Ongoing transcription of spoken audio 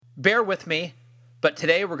Bear with me, but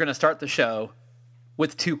today we're going to start the show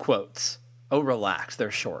with two quotes. Oh, relax,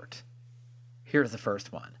 they're short. Here's the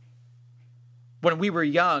first one. When we were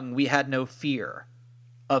young, we had no fear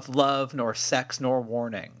of love, nor sex, nor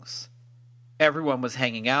warnings. Everyone was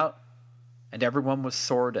hanging out, and everyone was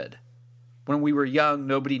sordid. When we were young,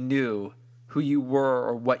 nobody knew who you were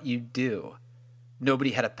or what you'd do.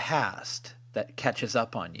 Nobody had a past that catches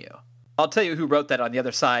up on you. I'll tell you who wrote that on the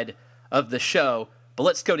other side of the show, but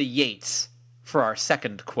let's go to Yeats for our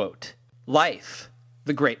second quote. Life,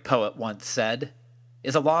 the great poet once said,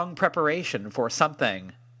 is a long preparation for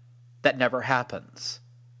something that never happens.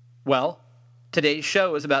 Well, today's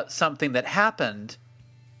show is about something that happened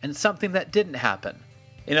and something that didn't happen.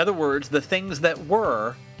 In other words, the things that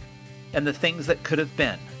were and the things that could have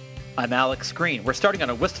been. I'm Alex Green. We're starting on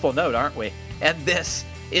a wistful note, aren't we? And this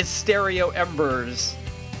is Stereo Embers,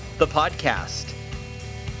 the podcast.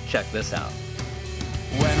 Check this out.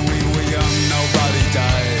 When we were young, nobody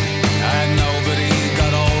died, and nobody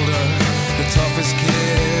got older. The toughest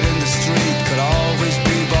kid in the street could always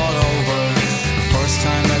be bought over. The first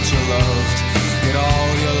time that you loved, you had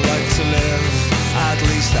all your life to live. At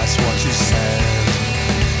least that's what you said.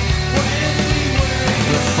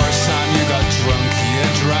 The first time you got drunk, you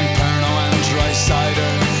drank Pernod and dry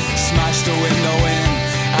cider. Smashed a window in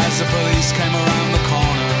as the police came around the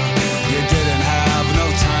corner. You didn't have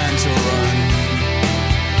no time to run,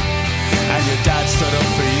 and your dad stood up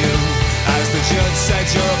for you as the judge said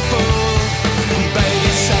you're a fool.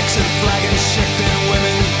 Baby sex and flagging, shifting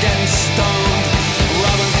women, getting stoned,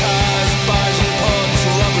 robbing cars, bars and pubs,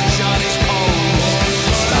 Robert Johnny's poles,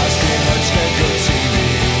 Starsky Hutch get good TV,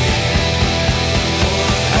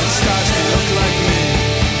 and Starsky looked like me.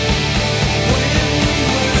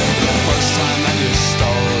 The first time that you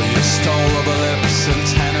stole rubber lips and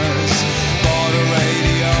tenors, bought a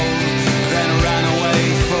radio, then ran away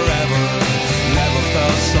forever. Never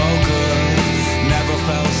felt so good, never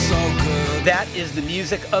felt so good. That is the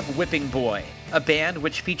music of Whipping Boy, a band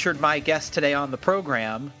which featured my guest today on the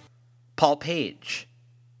program, Paul Page.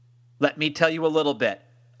 Let me tell you a little bit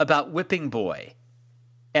about Whipping Boy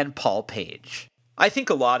and Paul Page. I think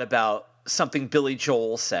a lot about something Billy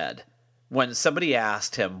Joel said when somebody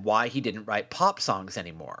asked him why he didn't write pop songs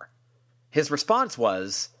anymore. His response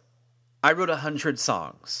was, I wrote 100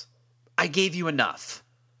 songs. I gave you enough.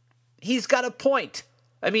 He's got a point.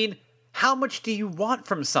 I mean, how much do you want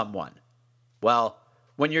from someone? Well,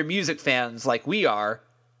 when you're music fans like we are,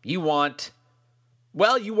 you want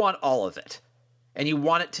all of it. And you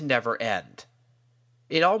want it to never end.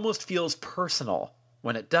 It almost feels personal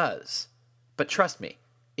when it does. But trust me,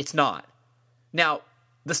 it's not. Now,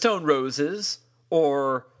 the Stone Roses,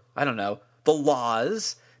 or, I don't know, the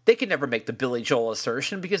Laws, they could never make the Billy Joel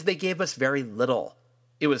assertion because they gave us very little.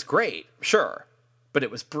 It was great, sure, but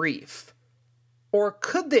it was brief. Or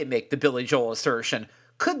could they make the Billy Joel assertion?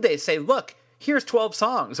 Could they say, look, here's 12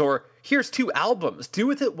 songs, or here's 2 albums, do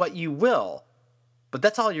with it what you will. But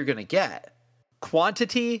that's all you're going to get.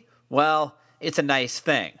 Quantity, well, it's a nice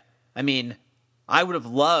thing. I mean, I would have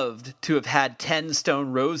loved to have had 10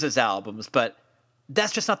 Stone Roses albums, but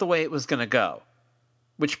that's just not the way it was going to go.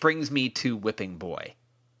 Which brings me to Whipping Boy.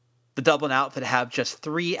 The Dublin outfit have just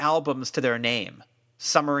 3 albums to their name,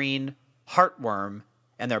 Summarine, Heartworm,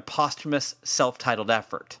 and their posthumous self-titled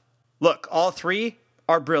effort. Look, all 3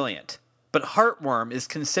 are brilliant, but Heartworm is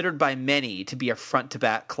considered by many to be a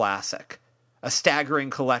front-to-back classic, a staggering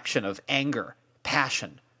collection of anger,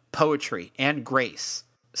 passion, poetry, and grace.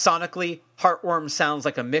 Sonically, Heartworm sounds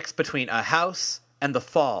like a mix between A House and The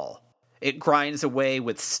Fall. It grinds away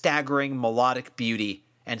with staggering melodic beauty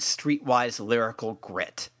and streetwise lyrical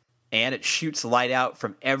grit. And it shoots light out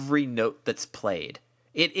from every note that's played.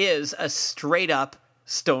 It is a straight-up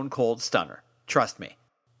stone-cold stunner. Trust me.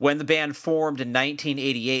 When the band formed in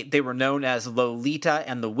 1988, they were known as Lolita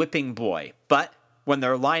and the Whipping Boy. But when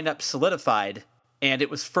their lineup solidified, and it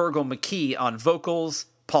was Fergal McKee on vocals,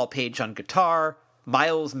 Paul Page on guitar,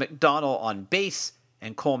 Miles McDonnell on bass,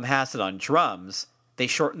 and Colm Hassett on drums, they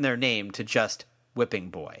shortened their name to just Whipping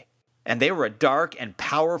Boy. And they were a dark and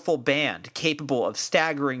powerful band capable of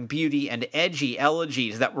staggering beauty and edgy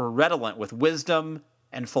elegies that were redolent with wisdom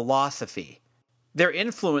and philosophy. Their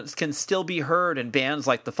influence can still be heard in bands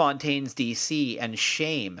like the Fontaines DC and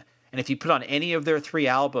Shame, and if you put on any of their 3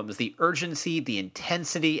 albums, the urgency, the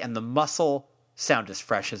intensity, and the muscle sound as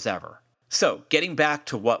fresh as ever. So, getting back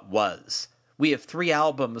to what was, we have 3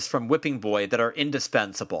 albums from Whipping Boy that are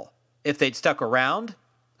indispensable. If they'd stuck around,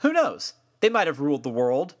 who knows? They might have ruled the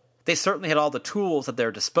world. They certainly had all the tools at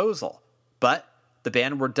their disposal. But the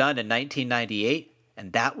band were done in 1998,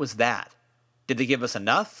 and that was that. Did they give us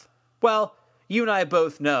enough? Well, You and I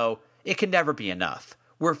both know it can never be enough.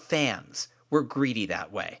 We're fans. We're greedy that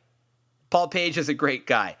way. Paul Page is a great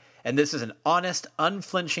guy, and this is an honest,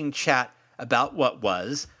 unflinching chat about what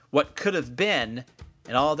was, what could have been,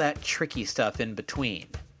 and all that tricky stuff in between.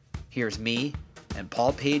 Here's me and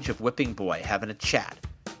Paul Page of Whipping Boy having a chat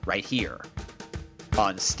right here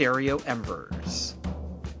on Stereo Embers,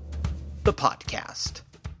 the podcast.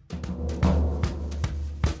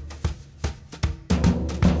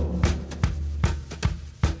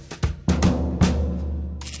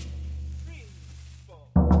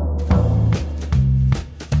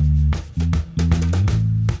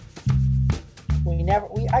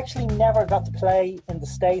 We actually never got to play in the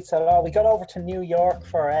States at all. We got over to New York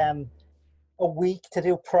for a week to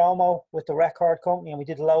do promo with the record company, and we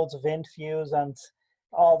did loads of interviews, and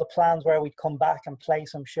all the plans were we'd come back and play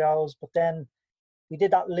some shows. But then we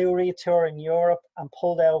did that Lou Reed tour in Europe and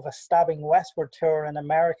pulled out of a Stabbing Westward tour in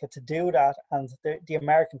America to do that, and the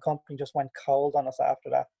American company just went cold on us after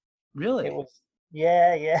that. Really? It was,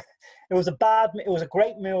 yeah. It was a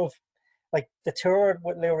great move. Like, the tour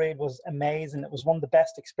with Lou Reed was amazing. It was one of the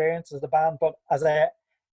best experiences of the band, but as a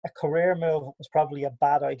career move, it was probably a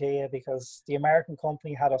bad idea because the American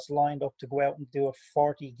company had us lined up to go out and do a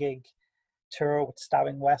 40 gig tour with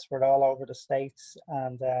Stabbing Westward all over the States.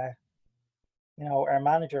 And, our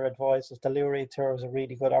manager advised us the Lou Reed tour was a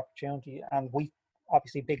really good opportunity. And we,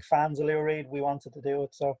 obviously big fans of Lou Reed, we wanted to do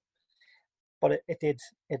it. So, but it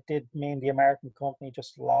did mean the American company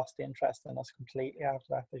just lost interest in us completely after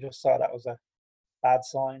that. They just saw that was a bad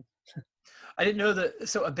sign. I didn't know that.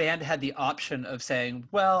 So a band had the option of saying,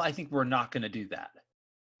 well, I think we're not going to do that.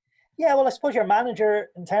 Yeah, well, I suppose your manager,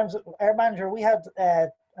 in terms of our manager, we had a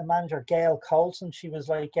manager, Gail Colson. She was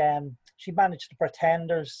like, she managed the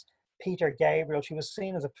Pretenders, Peter Gabriel. She was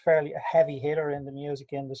seen as a fairly heavy hitter in the music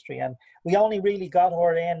industry. And we only really got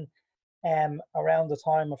her in around the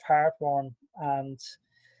time of Heartworn. And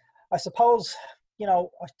I suppose, I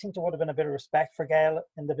think there would have been a bit of respect for Gail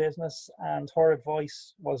in the business, and her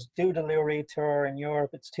advice was do the Lou Reed tour in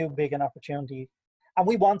Europe. It's too big an opportunity. And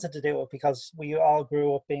we wanted to do it because we all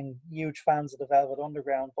grew up being huge fans of the Velvet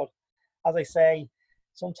Underground. But as I say,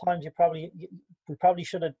 sometimes we probably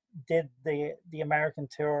should have did the American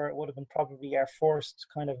tour. It would have been probably our first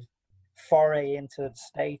kind of foray into the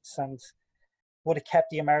States, and would have kept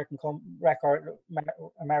the American record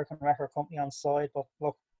company on side. But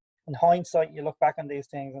look, in hindsight, you look back on these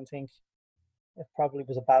things and think it probably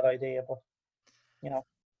was a bad idea. But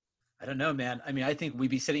I don't know, man. I mean, I think we'd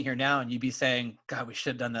be sitting here now and you'd be saying, God, we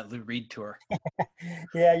should have done that Lou Reed tour.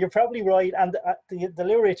 Yeah, you're probably right. And the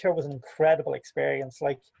Lou Reed tour was an incredible experience,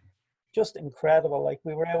 like just incredible. Like,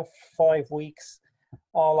 we were out 5 weeks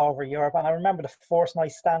all over Europe, and I remember the first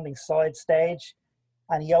night standing side stage,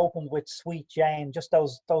 and he opened with Sweet Jane, just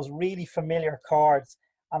those really familiar chords.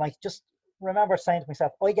 And I just remember saying to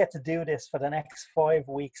myself, I get to do this for the next 5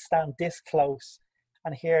 weeks, stand this close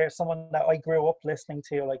and hear someone that I grew up listening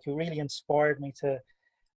to, like, who really inspired me to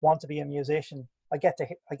want to be a musician. I get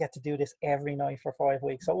to do this every night for 5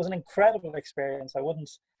 weeks. So it was an incredible experience.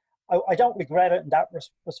 I don't regret it in that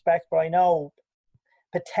respect, but I know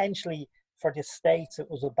potentially for the States, it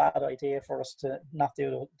was a bad idea for us to not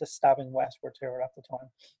do the Stabbing Westward tour at the time.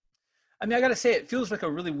 I mean, I got to say, it feels like a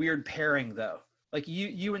really weird pairing, though. Like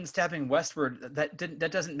you and Stabbing Westward,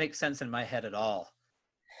 that doesn't make sense in my head at all.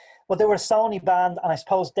 Well, they were a Sony band, and I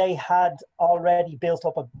suppose they had already built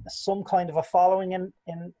up some kind of a following in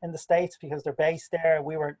the States because they're based there.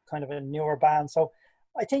 We were kind of a newer band. So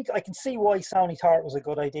I think I can see why Sony thought it was a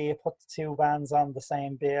good idea, put the two bands on the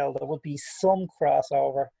same bill. There would be some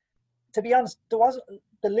crossover. To be honest, the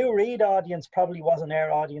Lou Reed audience probably wasn't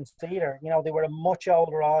their audience either. They were a much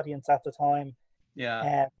older audience at the time.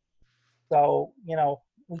 Yeah. So,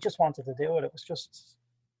 we just wanted to do it. It was just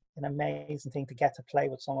an amazing thing to get to play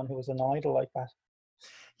with someone who was an idol like that.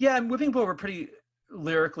 Yeah, and Whipping Boy were pretty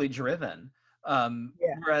lyrically driven.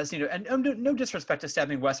 Whereas, and no disrespect to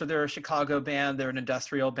Stabbing Westward, they're a Chicago band, they're an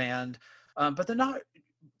industrial band, but they're not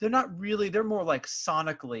really. They're more like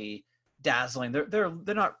sonically dazzling. They're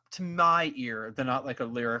not, to my ear, they're not like a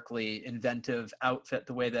lyrically inventive outfit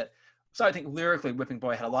the way that. So I think lyrically, Whipping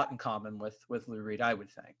Boy had a lot in common with Lou Reed, I would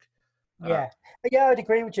think. Yeah, I'd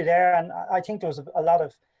agree with you there, and I think there was a lot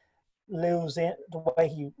of Lou's in the way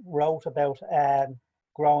he wrote about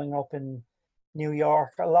growing up in New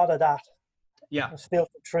York. A lot of that was still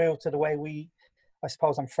true to the way I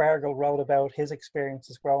suppose, Fergal wrote about his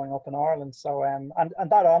experiences growing up in Ireland. So and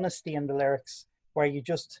that honesty in the lyrics, where you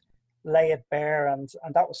just lay it bare, and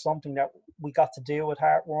that was something that we got to do with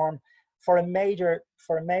Heartworn. For a major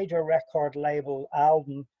record label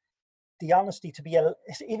album, the honesty to be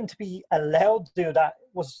even to be allowed to do that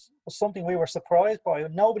was something we were surprised by.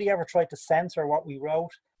 Nobody ever tried to censor what we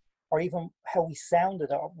wrote or even how we sounded,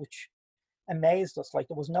 which amazed us. Like,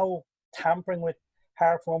 there was no tampering with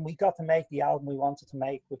Heartworm. We got to make the album we wanted to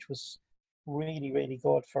make, which was really, really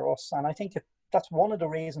good for us. And I think that's one of the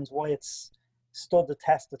reasons why it's stood the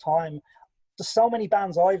test of time. There's so many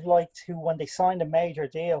bands I've liked who, when they signed a major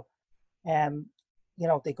deal, you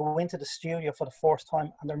know, they go into the studio for the first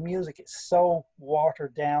time and their music is so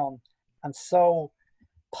watered down and so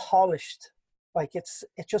polished, like it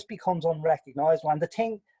just becomes unrecognizable. And the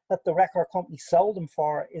thing that the record company sold them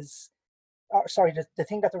for is, the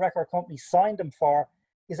thing that the record company signed them for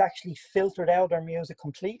is actually filtered out their music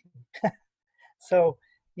completely. So,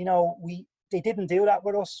 you know, they didn't do that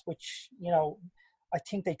with us, which, you know, I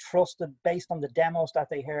think they trusted, based on the demos that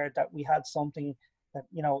they heard, that we had something that,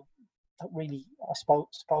 you know, that really, I suppose,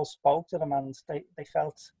 spoke to them, and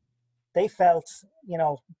they felt, you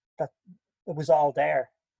know, that it was all there.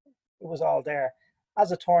 It was all there.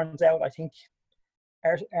 As it turns out, I think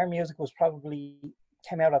our music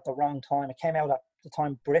came out at the wrong time. It came out at the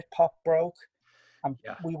time Britpop broke, and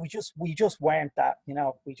we just weren't that. You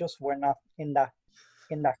know, we just were not in that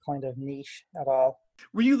kind of niche at all.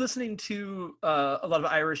 Were you listening to a lot of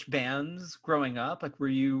Irish bands growing up? Like, were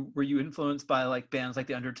you influenced by like bands like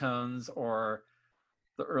the Undertones or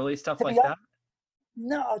the early stuff like that?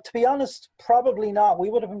 No, to be honest, probably not. We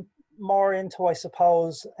would have been more into, I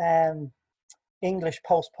suppose, English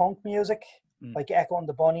post-punk music, like Echo and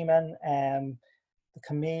the Bunnymen, the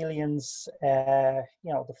Chameleons,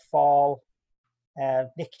 you know, the Fall,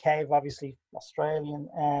 Nick Cave, obviously Australian.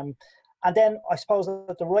 And then I suppose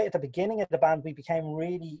at the beginning of the band, we became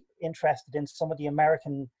really interested in some of the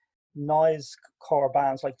American noise core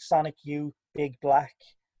bands like Sonic Youth, Big Black,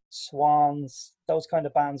 Swans, those kind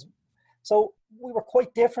of bands. So we were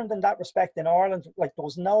quite different in that respect in Ireland. Like, there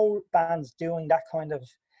was no bands doing that kind of,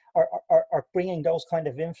 or bringing those kind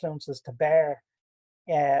of influences to bear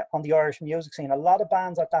on the Irish music scene. A lot of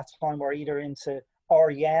bands at that time were either into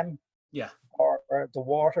REM, or the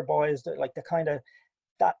Waterboys, like the kind of,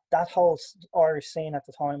 that whole Irish scene at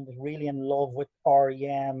the time was really in love with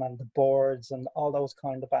REM and the Boards and all those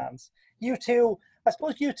kind of bands. U2, I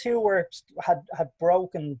suppose U2 had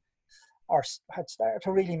broken, or had started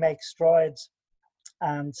to really make strides,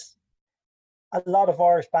 and a lot of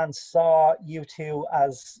Irish bands saw U2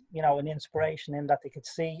 as, you know, an inspiration, in that they could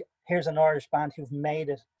see, here's an Irish band who've made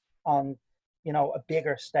it on, you know, a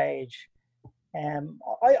bigger stage.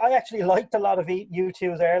 I actually liked a lot of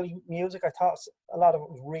U2's early music. I thought a lot of it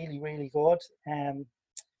was really, really good. You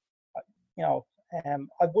know,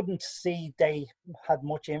 I wouldn't see they had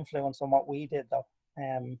much influence on what we did, though.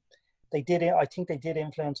 They did. I think they did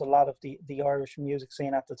influence a lot of the Irish music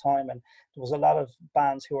scene at the time, and there was a lot of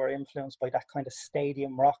bands who were influenced by that kind of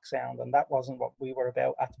stadium rock sound, and that wasn't what we were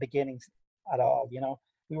about at the beginning at all. You know,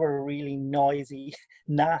 we were a really noisy,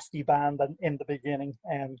 nasty band in the beginning,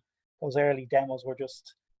 and those early demos were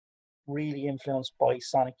just really influenced by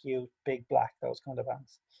Sonic Youth, Big Black, those kind of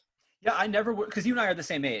bands. Yeah, I never would, because you and I are the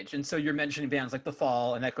same age, and so you're mentioning bands like The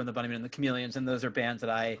Fall and Echo and the Bunnymen and the Chameleons, and those are bands that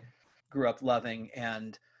I grew up loving,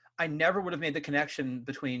 and I never would have made the connection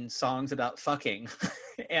between songs about fucking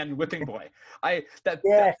and Whipping Boy.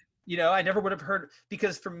 You know, I never would have heard,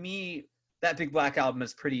 because for me, that Big Black album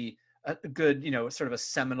is pretty a good, you know, sort of a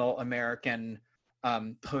seminal American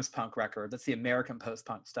post-punk record. That's the American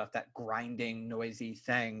post-punk stuff, that grinding, noisy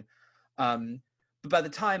thing. But by the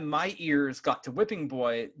time my ears got to Whipping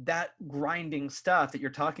Boy, that grinding stuff that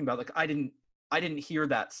you're talking about, like I didn't hear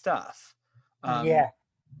that stuff.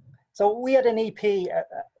 So we had an EP,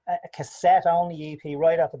 a cassette-only EP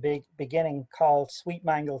right at the beginning called Sweet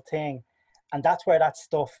Mangled Thing, and that's where that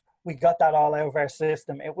stuff, we got that all out of our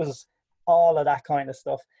system. It was all of that kind of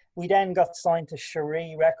stuff. We then got signed to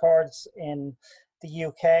Cherie Records in the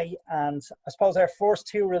UK, and I suppose our first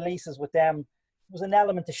two releases with them was an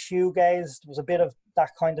element of shoegaze. There was a bit of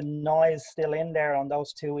that kind of noise still in there on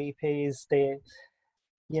those two EPs.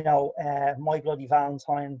 My Bloody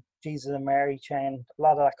Valentine, Jesus and Mary Chain, a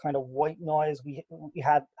lot of that kind of white noise. We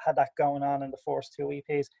had that going on in the first two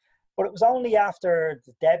EPs. But it was only after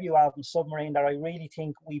the debut album, Submarine, that I really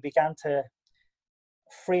think we began to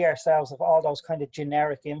free ourselves of all those kind of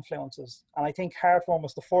generic influences. And I think Heartworm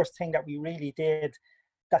was the first thing that we really did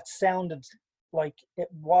that sounded like it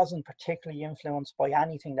wasn't particularly influenced by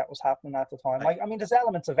anything that was happening at the time. I mean, there's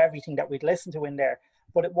elements of everything that we'd listened to in there,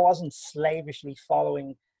 but it wasn't slavishly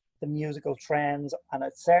following the musical trends, and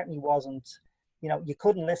it certainly wasn't, you know, you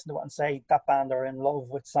couldn't listen to it and say that band are in love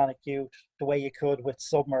with Sonic Youth the way you could with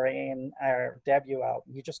Submarine, our debut album.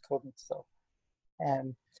 You just couldn't. So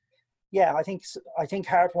yeah, I think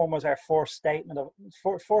Heartworm was our first statement of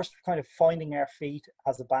first kind of finding our feet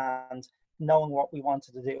as a band, knowing what we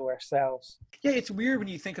wanted to do ourselves. Yeah, it's weird when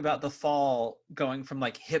you think about the Fall going from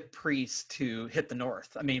like Hip Priest to Hit the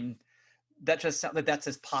North. I mean, that just sounds like that's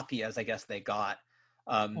as poppy as I guess they got.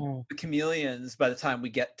 Mm. The Chameleons, by the time we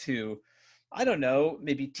get to, I don't know,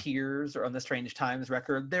 maybe Tears or on the Strange Times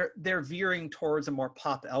record, they're veering towards a more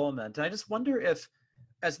pop element, and I just wonder if,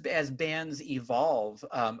 as bands evolve,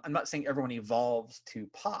 I'm not saying everyone evolves to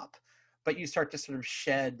pop, but you start to sort of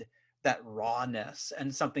shed that rawness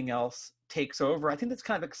and something else takes over. I think that's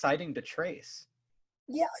kind of exciting to trace.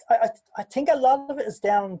 Yeah, I think a lot of it is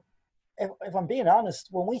down. If I'm being honest,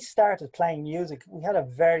 when we started playing music, we had a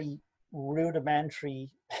very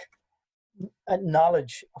rudimentary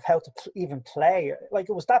knowledge of how to even play. Like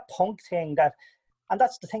it was that punk thing that, and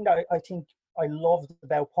that's the thing that I think I loved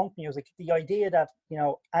about punk music, the idea that, you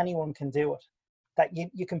know, anyone can do it, that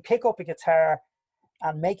you can pick up a guitar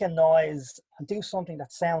and make a noise and do something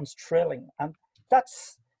that sounds thrilling, and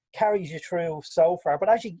that's carries you through so far. But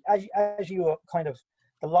as you kind of,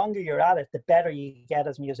 the longer you're at it, the better you get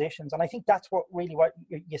as musicians. And I think that's what really what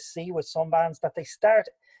you see with some bands, that they start,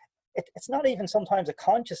 it's not even sometimes a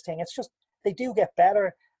conscious thing, it's just they do get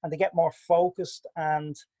better and they get more focused,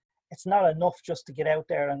 and it's not enough just to get out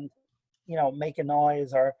there and, you know, make a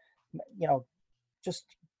noise, or, you know, just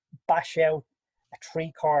bash out a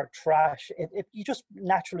 3-chord trash. You just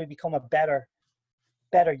naturally become a better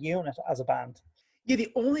unit as a band. Yeah,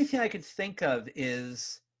 the only thing I could think of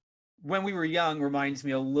is When We Were Young reminds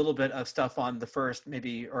me a little bit of stuff on the first,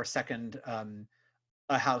 maybe, or second,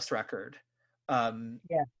 A House record.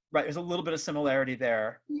 Yeah. Right, there's a little bit of similarity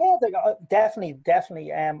there. Yeah, they got,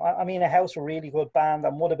 definitely. I mean, A House, a really good band,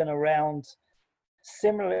 and would have been around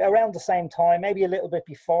similarly around the same time, maybe a little bit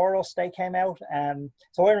before us. They came out.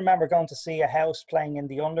 So I remember going to see A House playing in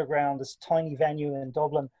the Underground, this tiny venue in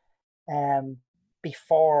Dublin, um,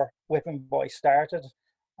 before Whipping Boy started.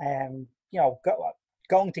 You know,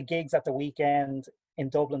 going to gigs at the weekend in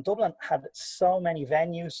Dublin. Dublin had so many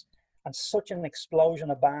venues and such an explosion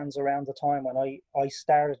of bands around the time when I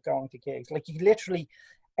started going to gigs. Like, you literally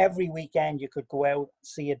every weekend you could go out and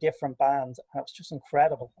see a different band, and it was just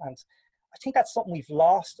incredible. And I think that's something we've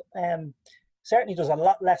lost. Certainly there's a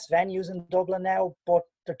lot less venues in Dublin now, but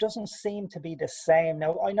there doesn't seem to be the same.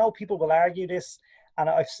 Now, I know people will argue this, and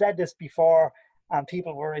I've said this before, and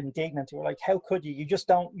people were indignant. They were like, how could you?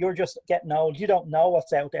 You're just getting old. You don't know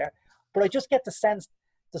what's out there. But I just get the sense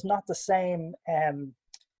there's not the same,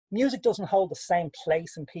 music doesn't hold the same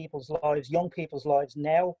place in people's lives, young people's lives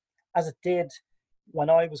now, as it did when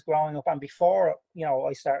I was growing up and before, you know,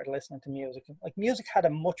 I started listening to music. Like, music had a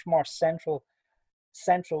much more central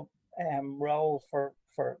role for,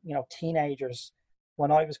 you know, teenagers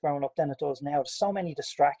when I was growing up than it does now. There's so many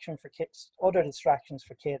distractions for kids, other distractions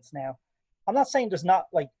for kids now. I'm not saying there's not,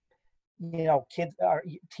 like, you know, kids or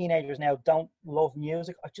teenagers now don't love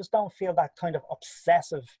music. I just don't feel that kind of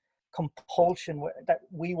obsessive compulsion that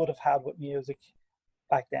we would have had with music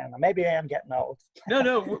back then. Or maybe I am getting old.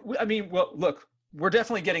 No, I mean, well, look, we're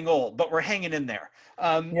definitely getting old, but we're hanging in there.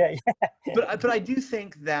 Yeah. But I do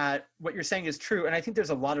think that what you're saying is true, and I think there's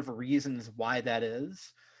a lot of reasons why that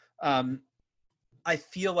is. I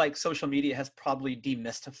feel like social media has probably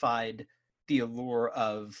demystified the allure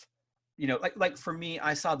of, you know, like for me,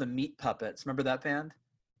 I saw the Meat Puppets. Remember that band?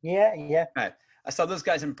 Yeah. Okay. I saw those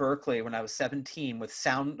guys in Berkeley when I was 17 with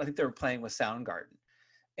Sound. I think they were playing with Soundgarden,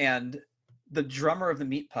 and the drummer of the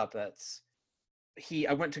Meat Puppets,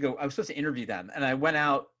 I was supposed to interview them, and I went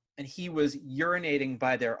out and he was urinating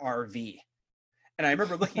by their RV. And I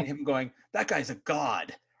remember looking at him going, that guy's a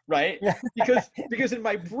god, right? Yeah. Because in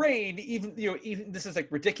my brain, even this is like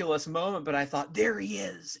ridiculous moment, but I thought, there he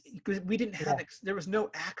is. Because we didn't have, there was no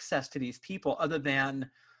access to these people other than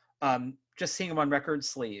just seeing them on record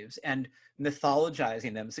sleeves and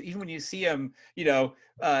mythologizing them. So even when you see them, you know,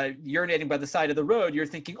 urinating by the side of the road, you're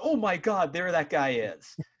thinking, oh my God, there that guy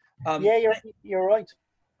is. Yeah, you're right.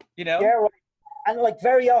 You know? Yeah, right. And like,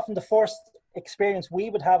 very often the first experience we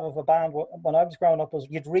would have of a band when I was growing up was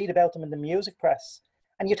you'd read about them in the music press,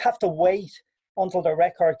 and you'd have to wait until the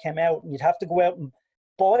record came out, and you'd have to go out and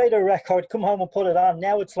buy the record, come home and put it on.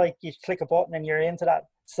 Now it's like you click a button and you're into that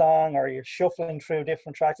song, or you're shuffling through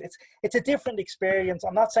different tracks. It's a different experience.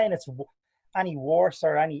 I'm not saying it's any worse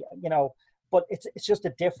or any, you know, but it's just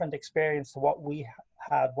a different experience to what we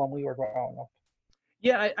had when we were growing up.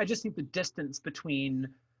 Yeah, I just think the distance between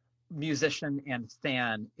musician and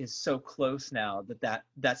fan is so close now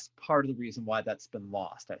that's part of the reason why that's been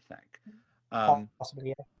lost, I think. Possibly,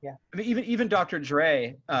 yeah, yeah. I mean, even Dr.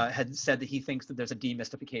 Dre had said that he thinks that there's a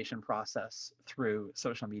demystification process through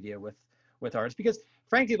social media with artists, because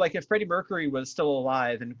frankly, like if Freddie Mercury was still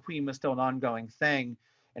alive and Queen was still an ongoing thing,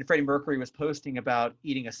 and Freddie Mercury was posting about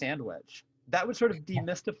eating a sandwich, that would sort of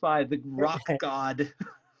demystify the rock god.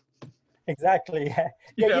 Exactly. Yeah.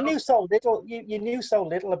 You Yeah. know? You knew so little. You knew so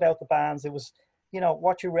little about the bands. It was,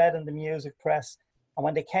 what you read in the music press, and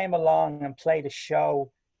when they came along and played a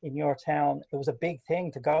show in your town, it was a big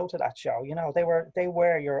thing to go to that show. They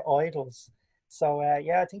were your idols. So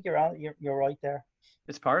yeah, I think you're right there.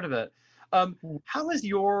 It's part of it. Mm. How is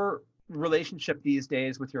your relationship these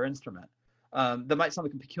days with your instrument? That might sound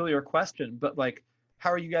like a peculiar question, but like,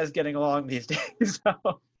 how are you guys getting along these days?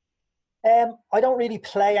 I don't really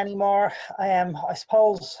play anymore. I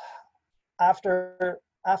suppose after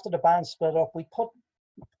the band split up,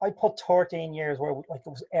 I put 13 years where like it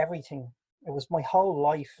was everything. It was my whole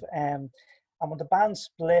life. And when the band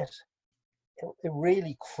split, it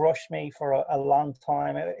really crushed me for a long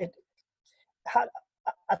time. It had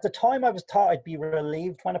at the time I was thought I'd be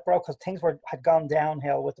relieved when it broke, because things had gone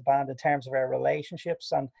downhill with the band in terms of our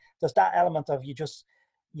relationships, and there's that element of you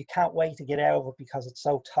can't wait to get out of it because it's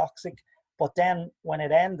so toxic. But then when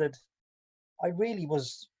it ended, I really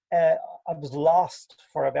was I was lost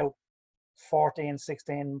for about 14,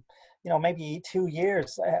 16, maybe 2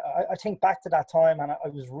 years. I think back to that time, and I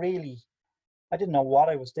didn't know what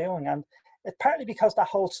I was doing. And it's partly because that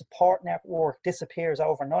whole support network disappears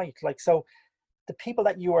overnight. Like, so the people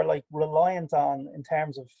that you were like reliant on in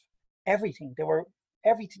terms of everything, you were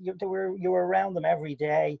around them every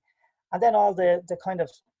day. And then all the kind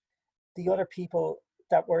of the other people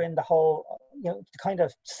that were in the whole, the kind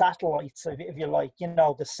of satellites, if you like,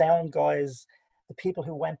 the sound guys, the people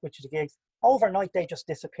who went with you to gigs, overnight they just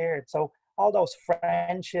disappeared. So all those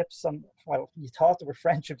friendships, and well, you thought there were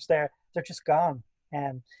friendships there, they're just gone.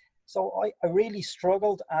 And so I really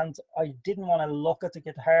struggled, and I didn't want to look at the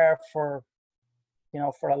guitar for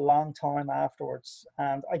a long time afterwards.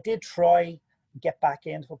 And I did try get back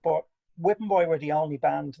into it, but Whipping Boy were the only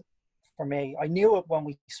band for me. I knew it when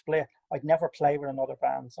we split. I'd never play with another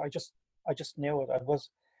band. So I just knew it.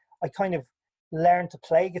 I kind of learned to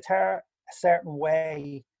play guitar a certain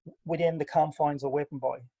way within the confines of Whipping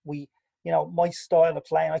Boy. My style of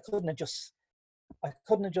playing, I couldn't have just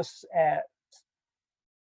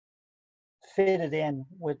fitted in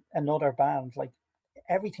with another band. Like,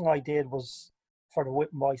 everything I did was for the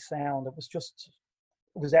Whipping Boy sound. It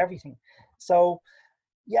was everything. So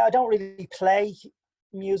yeah, I don't really play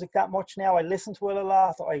music that much now. I listen to it a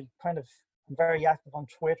lot. I'm very active on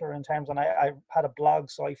Twitter in terms, and I had a blog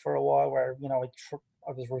site for a while where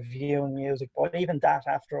I was reviewing music. But even that,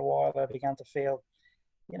 after a while, I began to feel,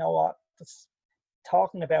 what,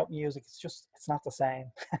 talking about music, it's not the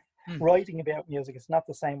same. Writing about music, it's not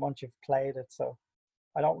the same once you've played it. So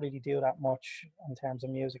I don't really do that much in terms of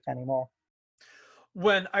music anymore.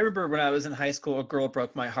 I remember when I was in high school, a girl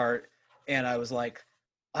broke my heart, and I was like,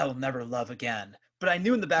 I will never love again. But I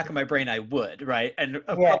knew in the back of my brain I would, right? And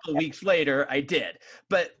a couple of weeks later, I did.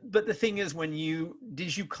 But the thing is,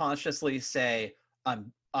 did you consciously say,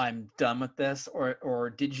 I'm done with this,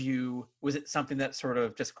 or was it something that sort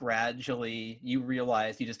of just gradually you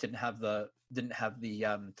realized you just didn't have the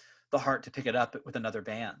heart to pick it up with another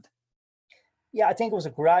band? Yeah, I think it was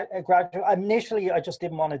a gradual. Initially, I just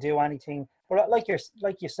didn't want to do anything. But like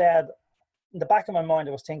you said, in the back of my mind,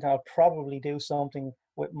 I was thinking I'd probably do something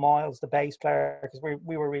with Miles, the bass player, because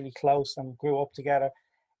we were really close and grew up together.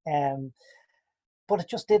 But it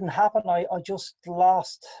just didn't happen. I just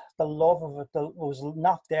lost the love of it. It was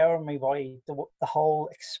knocked out of me by the whole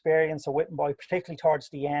experience of Whipping Boy, particularly towards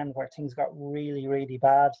the end where things got really, really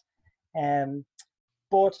bad.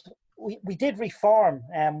 But we did reform,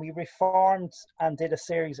 and we reformed and did a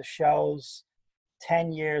series of shows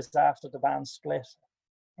 10 years after the band split.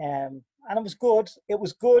 And it was good. It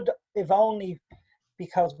was good, if only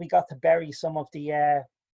because we got to bury some of the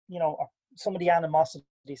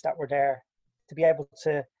animosities that were there, to be able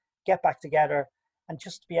to get back together and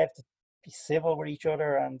just be able to be civil with each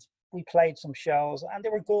other. And we played some shows and they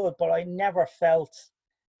were good, but I never felt,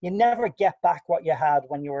 you never get back what you had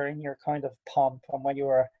when you were in your kind of pomp, and when you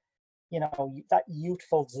were, that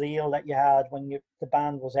youthful zeal that you had when the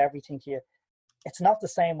band was everything to you. It's not the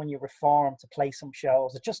same when you reform to play some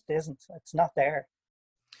shows. It just isn't. It's not there.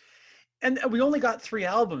 And we only got 3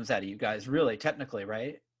 albums out of you guys, really, technically,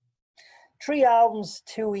 right? 3 albums,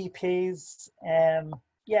 2 EPs.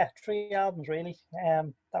 3 albums, really.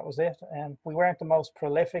 That was it. We weren't the most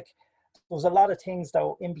prolific. There was a lot of things,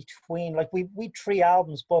 though, in between. Like, we 3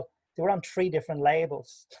 albums, but they were on 3 different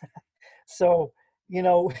labels. So,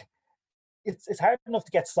 it's hard enough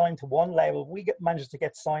to get signed to one label. Managed to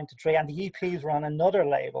get signed to three, and the EPs were on another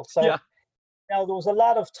label. So Yeah. now there was a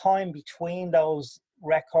lot of time between those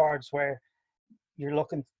records where you're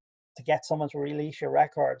looking to get someone to release your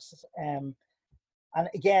records. And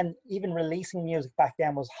again, even releasing music back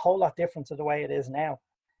then was a whole lot different to the way it is now.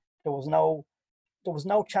 There was no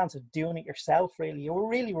chance of doing it yourself, really. You were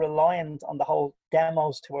really reliant on the whole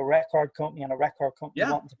demos to a record company and a record company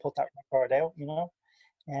Yeah. wanting to put that record out, you know.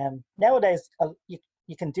 And nowadays,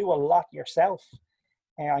 you can do a lot yourself.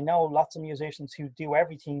 And I know lots of musicians who do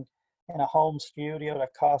everything in a home studio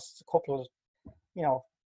that costs a couple of,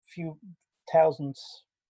 few thousands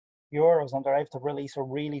euros, and they're able to release a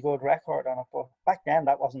really good record on it. But back then,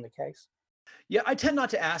 that wasn't the case. Yeah, I tend not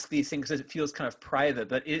to ask these things because it feels kind of private.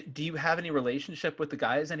 But do you have any relationship with the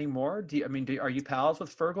guys anymore? Are you pals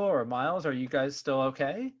with Fergal or Miles? Are you guys still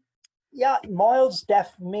okay? Yeah,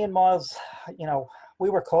 me and Miles, we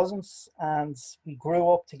were cousins and we grew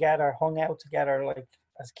up together, hung out together like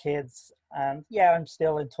as kids. And yeah, I'm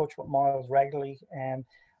still in touch with Miles regularly. And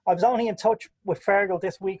I was only in touch with Fergal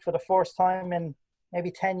this week for the first time in maybe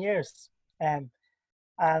 10 years. And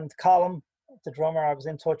Colin, the drummer, I was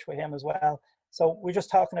in touch with him as well. So we're just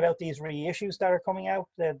talking about these reissues that are coming out,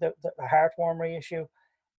 the Heartworm reissue.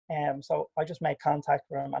 So I just made contact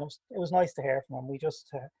with him, and it was nice to hear from him. We just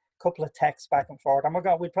a couple of texts back and forth,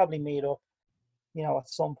 and we'd probably meet up, at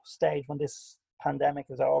some stage when this pandemic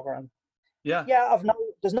is over. And yeah,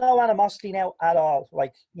 there's no animosity now at all.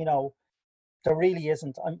 Like, there really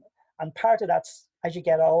isn't. And part of that's, as you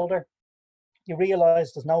get older, you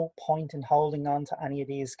realize there's no point in holding on to any of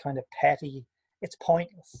these kind of petty. It's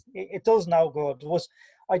pointless. It does no good.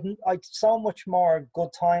 I'd so much more good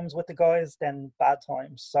times with the guys than bad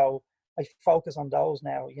times. So I focus on those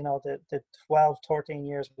now. The 12, 13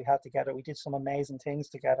 years we had together, we did some amazing things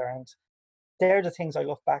together. And they're the things I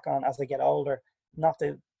look back on as I get older, not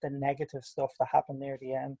the negative stuff that happened near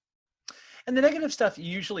the end. And the negative stuff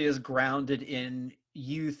usually is grounded in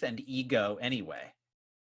youth and ego anyway,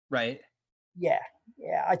 right? Yeah.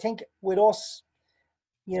 I think with us,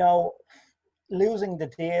 losing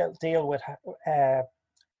the deal with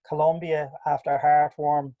Columbia after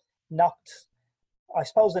Heartworm knocked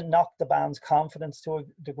the band's confidence to a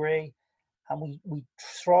degree, and we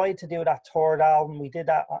tried to do that third album. We did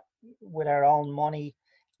that with our own money,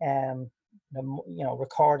 and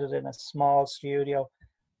recorded in a small studio.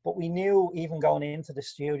 But we knew even going into the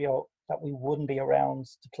studio that we wouldn't be around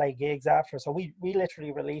to play gigs after. So we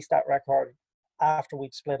literally released that record after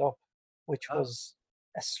we'd split up, which was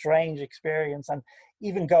a strange experience. And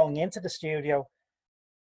even going into the studio,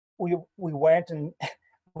 we weren't in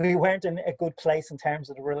a good place in terms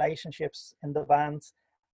of the relationships in the band.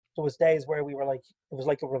 There was days where we were like, it was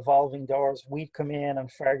like a revolving doors. We'd come in and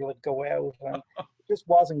Fergal would go out, and it just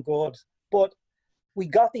wasn't good. But we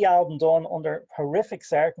got the album done under horrific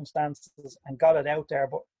circumstances and got it out there.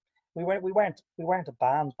 But we weren't a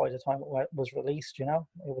band by the time it was released. It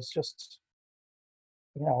was just,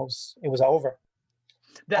 it was over.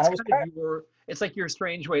 That's it's like your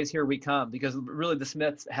Strange Ways Here We Come, because really the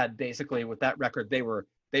Smiths had basically with that record they were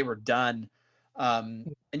done,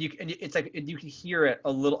 and it's like you can hear it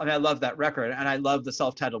a little. I mean, I love that record, and I love the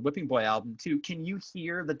self-titled Whipping Boy album too. Can you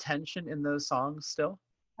hear the tension in those songs still?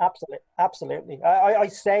 Absolutely. I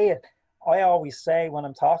say it. I always say when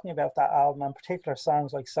I'm talking about that album, in particular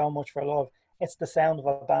songs like So Much for Love, it's the sound of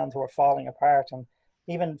a band who are falling apart. And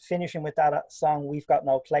even finishing with that song, We've Got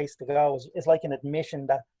No Place to Go, is like an admission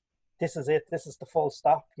that this is it. This is the full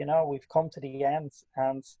stop. We've come to the end.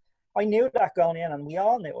 And I knew that going in, and we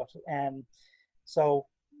all knew it. And so,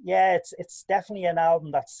 yeah, it's definitely an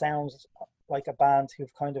album that sounds like a band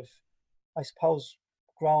who've kind of, I suppose,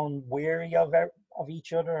 grown weary of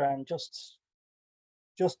each other, and just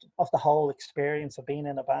of the whole experience of being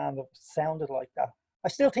in a band. It sounded like that. I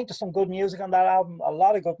still think there's some good music on that album, a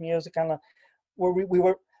lot of good music, and we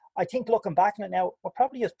were, I think looking back on it now, we're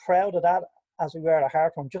probably as proud of that as we were at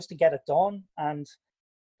Heartworm, just to get it done. And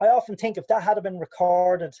I often think if that had been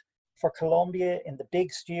recorded for Columbia in the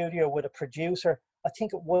big studio with a producer, I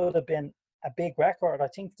think it would have been a big record. I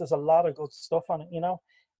think there's a lot of good stuff on it,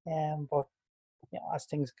 but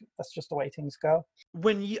that's just the way things go.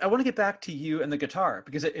 I want to get back to you and the guitar,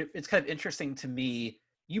 because it's kind of interesting to me.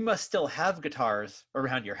 You must still have guitars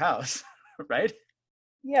around your house, right?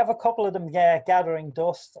 Yeah, I have a couple of them, gathering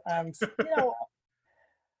dust. And,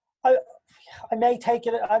 I may take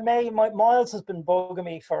it, Miles has been bugging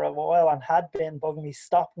me for a while, and had been bugging me,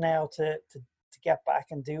 stop now to get back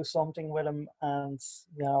and do something with him. And,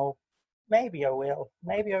 maybe I will.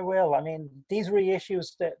 I mean, these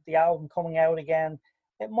reissues, the album coming out again,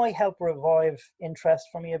 it might help revive interest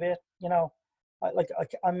for me a bit. You know,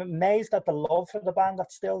 I'm amazed at the love for the band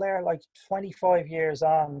that's still there. Like 25 years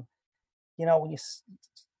on, you know, it's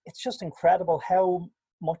just incredible how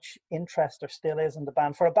much interest there still is in the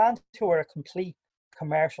band for a band who are a complete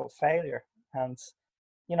commercial failure. And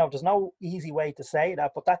you know, there's no easy way to say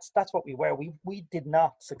that, but that's what we were. We did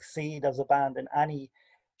not succeed as a band in any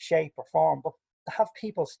shape or form, but to have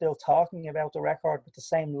people still talking about the record with the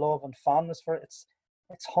same love and fondness for it,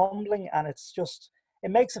 it's humbling, and it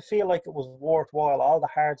makes it feel like it was worthwhile, all the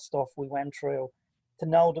hard stuff we went through, to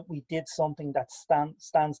know that we did something that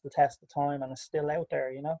stands the test of time and is still out there,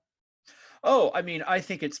 you know? Oh, I mean, I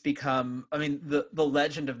think it's become, I mean, the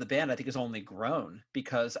legend of the band, I think, has only grown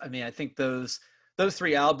because, I mean, I think those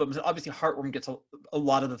three albums, obviously Heartworm gets a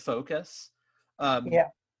lot of the focus. Yeah.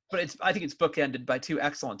 But I think it's bookended by two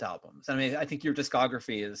excellent albums. I mean, I think your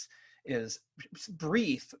discography is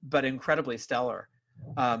brief but incredibly stellar.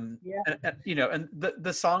 Yeah. And you know, and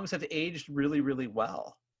the songs have aged really, really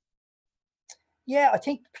well. Yeah, I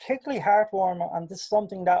think particularly Heartworm, and this is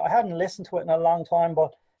something that I hadn't listened to it in a long time,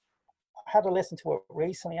 but I had to listen to it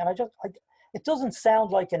recently, and it doesn't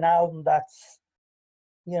sound like an album that's,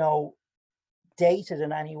 you know, dated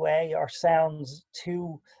in any way or sounds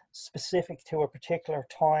too specific to a particular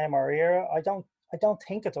time or era. I don't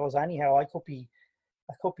think it does anyhow. I could be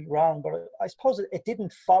wrong, but I suppose it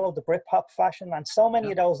didn't follow the Britpop fashion, and so many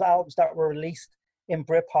of those albums that were released in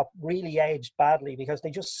Britpop really aged badly because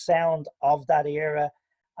they just sound of that era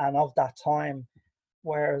and of that time.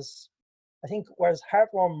 Whereas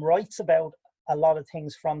Heartworm writes about a lot of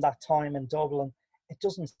things from that time in Dublin, it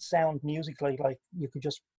doesn't sound musically like you could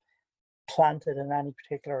just plant it in any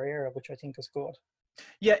particular era, which I think is good.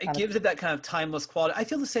 Yeah, it gives it that kind of timeless quality. I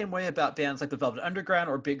feel the same way about bands like the Velvet Underground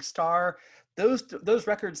or Big Star. Those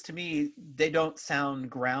records, to me, they don't sound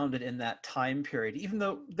grounded in that time period, even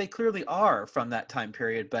though they clearly are from that time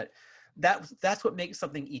period. But that's what makes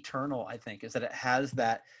something eternal, I think, is that it has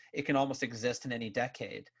that, it can almost exist in any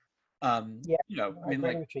decade. Yeah, you know, I I mean, agree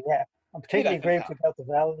like, with you. Yeah, I particularly agree with you about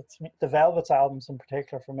the Velvet's albums in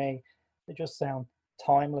particular. For me, they just sound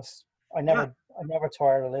timeless. I never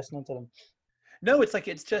tire of listening to them. No, it's like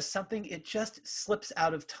it's just something, it just slips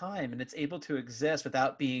out of time and it's able to exist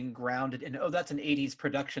without being grounded in, oh, that's an 80s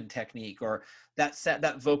production technique, or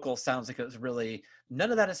that vocal sounds like it was really, none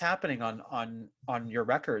of that is happening on your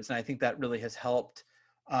records. And I think that really has helped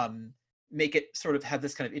make it sort of have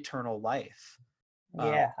this kind of eternal life.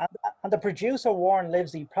 Yeah, and the producer Warren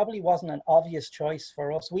Livesey probably wasn't an obvious choice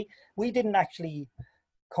for us. We didn't actually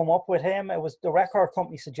come up with him. It was the record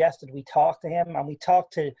company suggested we talk to him, and we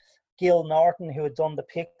talked to Gil Norton, who had done the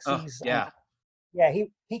Pixies. Yeah. Yeah,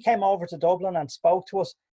 he came over to Dublin and spoke to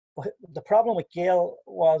us. But the problem with Gil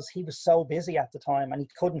was he was so busy at the time and he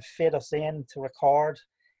couldn't fit us in to record.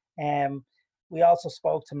 We also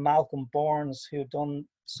spoke to Malcolm Burns, who had done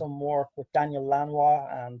some work with Daniel Lanois,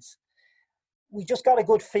 and we just got a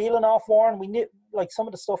good feeling off Warren. We knew, like, some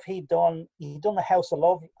of the stuff he'd done the House of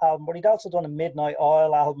Love album, but he'd also done a Midnight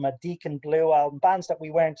Oil album, a Deacon Blue album, bands that we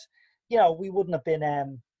wouldn't have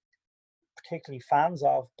been particularly fans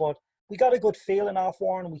of, but we got a good feeling off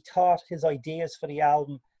Warren. We thought his ideas for the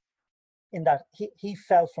album, in that he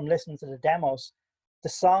felt from listening to the demos, the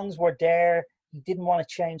songs were there. He didn't want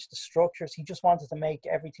to change the structures. He just wanted to make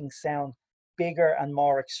everything sound bigger and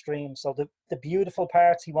more extreme. So the beautiful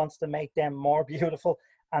parts, he wants to make them more beautiful,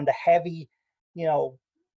 and the heavy, you know,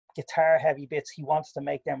 guitar heavy bits, he wants to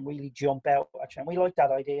make them really jump out. And we like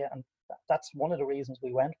that idea, and that's one of the reasons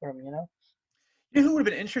we went for him, you know. You know who would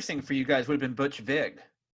have been interesting for you guys would have been Butch Vig.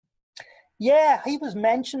 Yeah, he was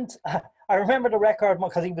mentioned. I remember the record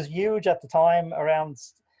because he was huge at the time, around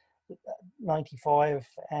 95,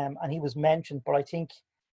 and he was mentioned, but I think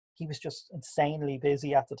he was just insanely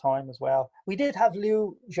busy at the time as well. We did have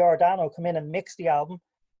Lou Giordano come in and mix the album.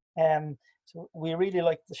 So we really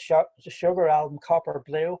liked the Sugar album, Copper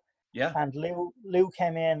Blue. Yeah. And Lou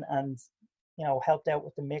came in and, you know, helped out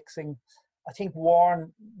with the mixing. I think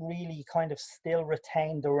Warren really kind of still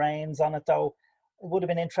retained the reins on it, though. It would have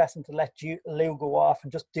been interesting to let Lou go off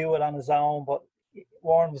and just do it on his own, but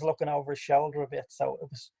Warren was looking over his shoulder a bit, so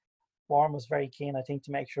Warren was very keen, I think,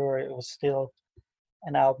 to make sure it was still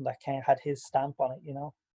an album that had his stamp on it, you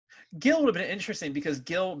know. Gil would have been interesting because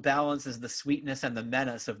Gil balances the sweetness and the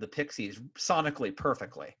menace of the Pixies sonically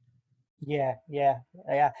perfectly. Yeah.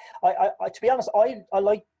 I to be honest, I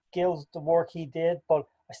like Gil's, the work he did, but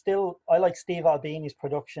I like Steve Albini's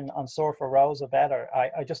production on Surfer Rosa better.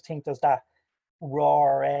 I just think there's that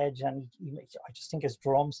raw edge, and I just think his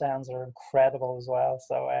drum sounds are incredible as well.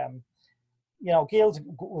 So you know, Gil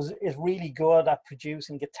is really good at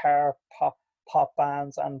producing guitar pop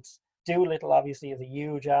bands, and Doolittle obviously is a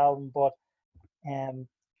huge album, but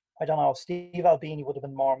I don't know, Steve Albini would have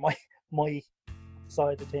been more my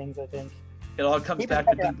side of things, I think. It all comes back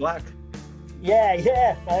to Big Black. Yeah,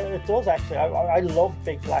 it does actually. I love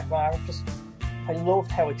Big Black. I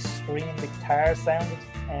loved how extreme the guitar sounded.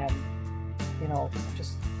 You know,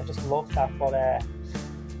 I just loved that. But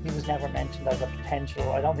he was never mentioned as a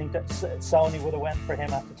potential. I don't think that Sony would have went for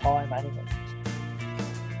him at the time anyway.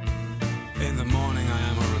 In the morning I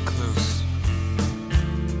am a recluse,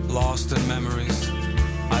 lost in memories,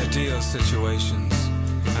 ideal situations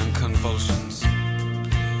and convulsions.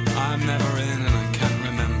 I'm never in and I can't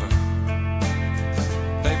remember.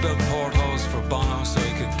 They built portholes for Bono so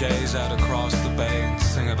he could gaze out across the bay and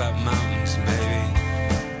sing about mountains,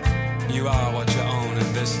 maybe. You are what you own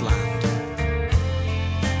in this land.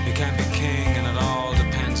 You can't be king and it all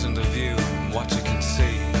depends on the view and what you can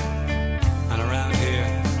see. And around here,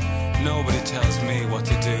 nobody tells me what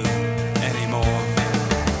to do anymore.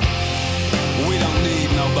 We don't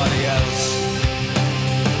need nobody else.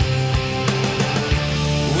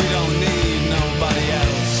 We don't need nobody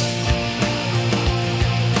else.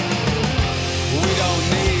 We don't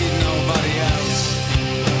need nobody else.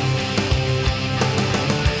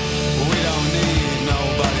 We don't need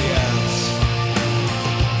nobody else.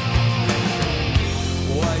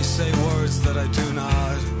 Why say words that I do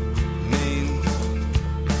not mean?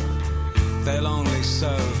 They'll only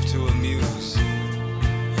serve to amuse,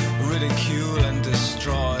 ridicule and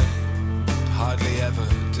destroy, hardly ever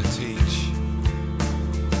to teach.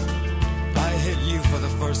 I hit you for the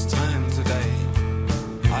first time today.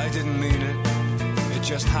 I didn't mean it, it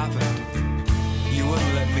just happened. You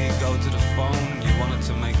wouldn't let me go to the phone. You wanted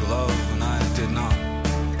to make love and I did not.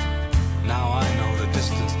 Now I know the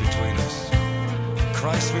distance between us.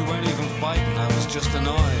 Christ, we weren't even fighting, I was just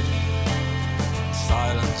annoyed.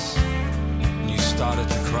 Silence, and you started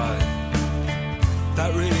to cry.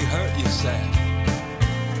 That really hurt, you said.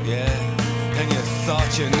 Yeah, and you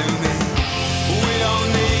thought you knew me. We don't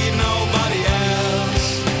need nobody else.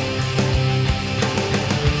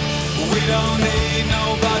 We don't need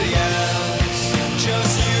nobody else.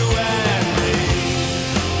 Just you and me.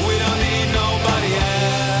 We don't need nobody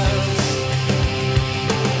else.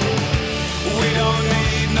 We don't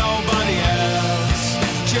need nobody else.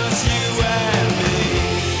 Just you and me.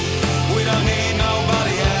 We don't need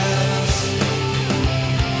nobody else.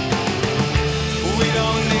 We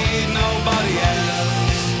don't need nobody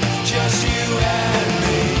else. Just you and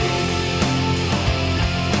me.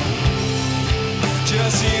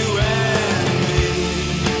 Just you and me.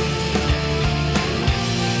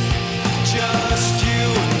 Just you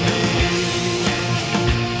and me.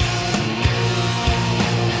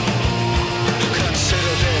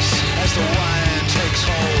 Consider this as the wine takes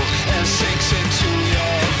hold and sinks into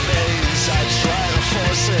your veins. I try to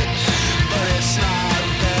force it, but it's not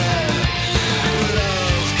there.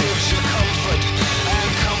 Love gives you comfort, and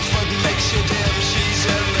comfort makes you dim. She's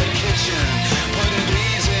in the kitchen, putting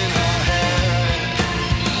bees in her hair.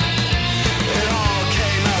 It all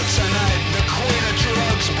came out tonight. The queen of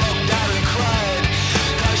drugs broke down and cried,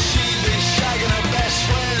 'cause she'd been shagging her best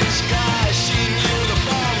friend's guy. She knew the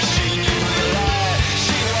bomb, she knew the lie.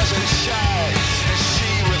 She wasn't shy, and she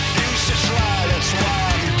refused to try. That's why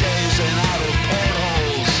I'm gazing out of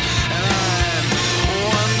portholes, and I'm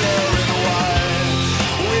wondering why.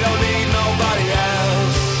 We don't need nobody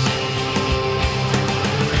else.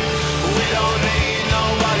 We don't need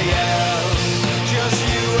nobody else. Just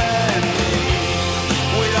you and me.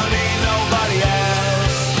 We don't need nobody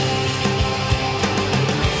else.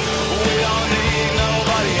 We don't need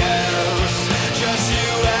nobody else. Just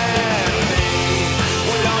you and me.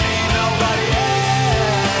 We don't need nobody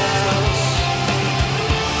else.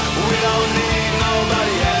 We don't need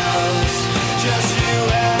nobody else. Just you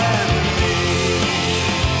and me.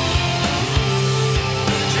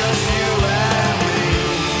 Just you and me.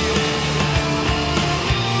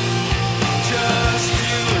 Just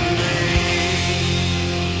you and me.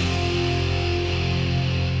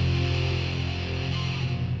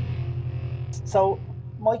 So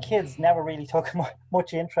my kids never really took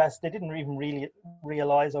much interest. They didn't even really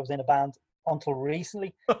realize I was in a band until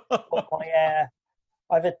recently. But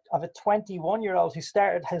I've a 21-year-old who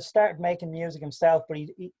has started making music himself, but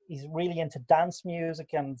he's really into dance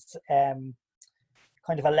music and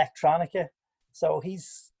kind of electronica. So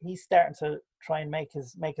he's starting to try and make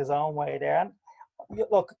his own way there. And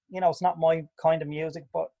look, you know, it's not my kind of music,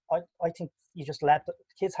 but I think you just let the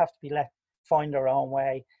kids have to be let find their own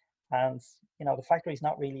way. And you know, the fact that he's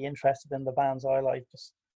not really interested in the bands I like,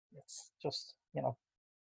 it's just, you know,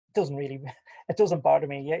 it doesn't bother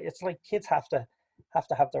me. It's like kids have to have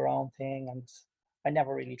to have their own thing, and I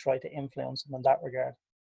never really tried to influence them in that regard.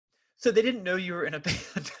 So they didn't know you were in a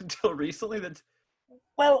band until recently? That's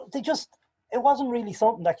Well, it wasn't really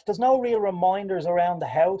something that, there's no real reminders around the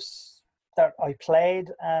house that I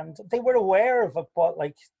played, and they were aware of it, but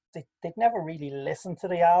like they'd never really listened to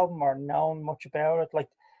the album or known much about it. Like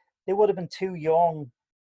they would have been too young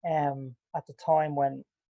at the time when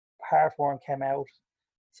Heartworn came out.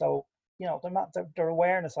 So, they're not, their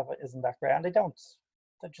awareness of it isn't that great, and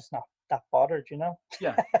they're just not that bothered, yeah.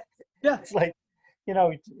 Yeah. It's like,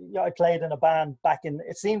 I played in a band back in,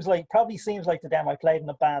 probably seems like to them I played in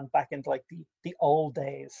a band back in like the old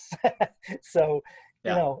days. So,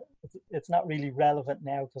 Yeah. it's not really relevant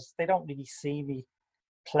now because they don't really see me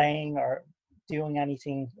playing or doing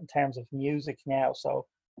anything in terms of music now. So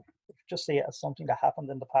just see it as something that happened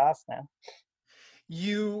in the past now.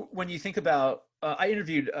 When you think about, I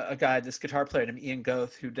interviewed a guy, this guitar player named Ian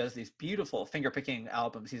Goth, who does these beautiful finger-picking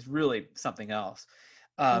albums. He's really something else.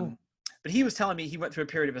 But he was telling me he went through a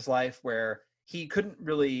period of his life where he couldn't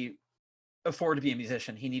really afford to be a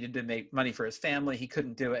musician. He needed to make money for his family. He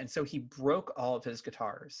couldn't do it. And so he broke all of his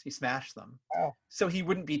guitars. He smashed them. Oh. So he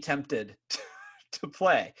wouldn't be tempted to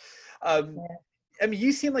play. Yeah. I mean,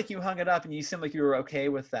 you seem like you hung it up and you seem like you were okay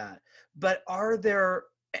with that. But are there,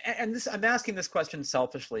 and this, I'm asking this question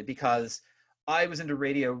selfishly because I was into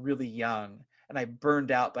radio really young and I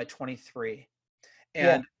burned out by 23.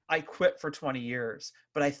 And I quit for 20 years,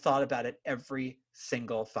 but I thought about it every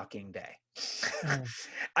single fucking day.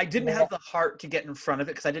 I didn't have the heart to get in front of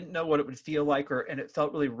it because I didn't know what it would feel like, and it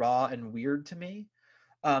felt really raw and weird to me.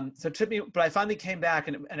 So it took me, but I finally came back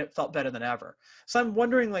and it felt better than ever. So I'm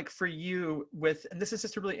wondering, like, for you and this is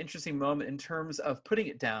just a really interesting moment in terms of putting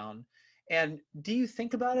it down. And do you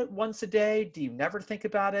think about it once a day? Do you never think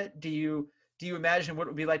about it? Do you imagine what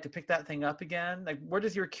it would be like to pick that thing up again? Like, where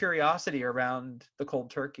does your curiosity around the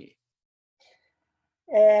cold turkey?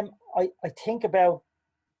 I think about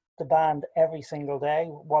the band every single day,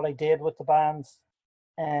 what I did with the band.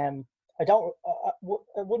 It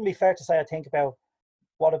wouldn't be fair to say I think about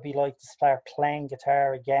what it'd be like to start playing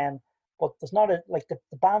guitar again, but there's not the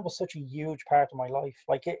band was such a huge part of my life.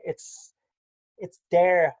 Like it's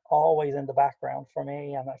there always in the background for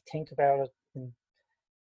me, and I think about it, and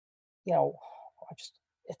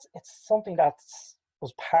it's something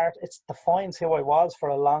it defines who I was for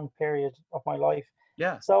a long period of my life.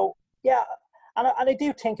 Yeah. So yeah, and I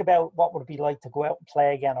do think about what would it be like to go out and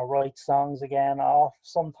play again or write songs again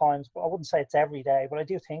sometimes, but I wouldn't say it's every day, but I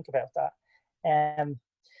do think about that.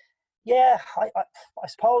 Yeah, I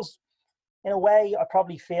suppose in a way I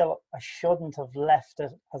probably feel I shouldn't have left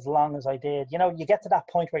it as long as I did. You get to that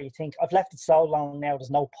point where you think, I've left it so long now, there's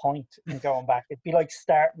no point in going back. It'd be like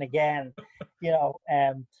starting again,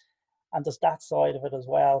 and there's that side of it as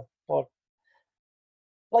well. But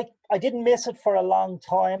like, I didn't miss it for a long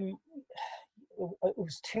time. It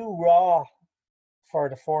was too raw for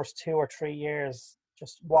the first 2 or 3 years,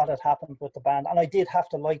 just what had happened with the band. And I did have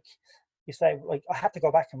to, like you say, like, I had to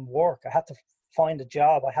go back and work. I had to find a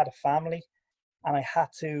job. I had a family and I had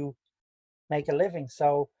to make a living.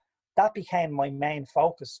 So that became my main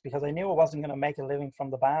focus because I knew I wasn't going to make a living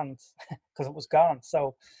from the band because it was gone.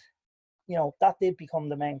 So, that did become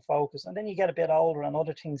the main focus. And then you get a bit older and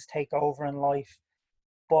other things take over in life.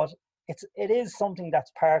 But it is something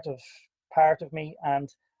that's part of me, and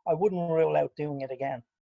I wouldn't rule out doing it again.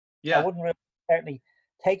 Yeah. I wouldn't certainly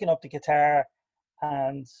taking up the guitar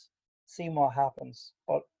and seeing what happens.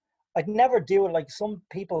 But I'd never do it like some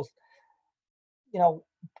people,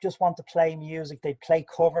 just want to play music. They play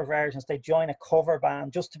cover versions. They join a cover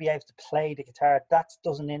band just to be able to play the guitar. That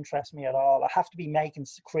doesn't interest me at all. I have to be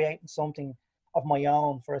creating something of my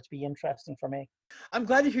own for it to be interesting for me. I'm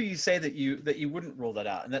glad to hear you say that you wouldn't rule that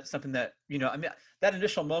out, and that's something that I mean, that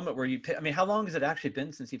initial moment where how long has it actually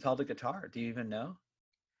been since you've held a guitar? Do you even know?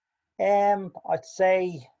 I'd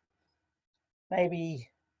say maybe.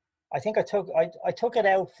 I think I took it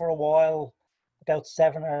out for a while, about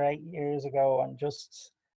 7 or 8 years ago, and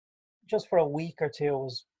just for a week or two, I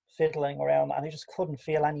was fiddling around, and I just couldn't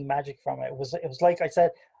feel any magic from it. It was like I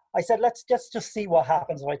said, let's just see what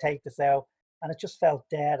happens if I take this out. And it just felt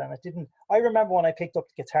dead, and it didn't. I remember when I picked up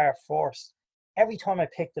the guitar first, every time I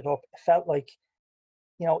picked it up, it felt like,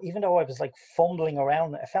 even though I was like fumbling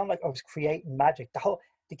around, it felt like I was creating magic.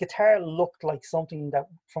 The guitar looked like something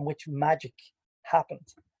from which magic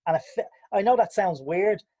happened. And I know that sounds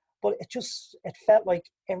weird, but it felt like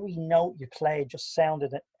every note you played just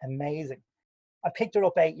sounded amazing. I picked it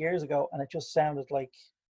up 8 years ago, and it just sounded like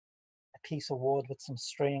a piece of wood with some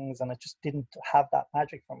strings, and it just didn't have that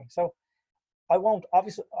magic for me. So I won't.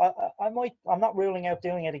 Obviously, I might. I'm not ruling out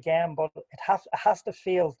doing it again, but it has to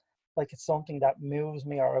feel like it's something that moves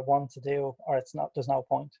me or I want to do, or it's not. There's no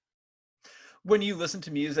point. When you listen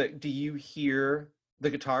to music, do you hear the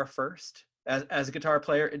guitar first? As a guitar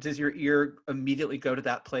player, does your ear immediately go to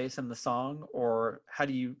that place in the song, or how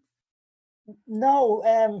do you? No,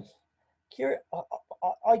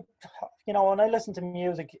 when I listen to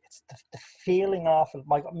music, it's the feeling of it.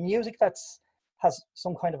 My music has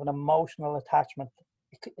some kind of an emotional attachment.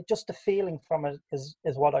 Just the feeling from it is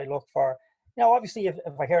what I look for. Obviously,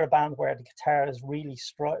 if I hear a band where the guitar is really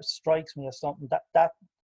strikes me as something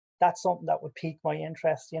that's something that would pique my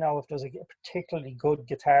interest. If there's a particularly good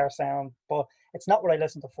guitar sound, but it's not what I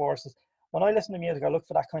listen to first. When I listen to music, I look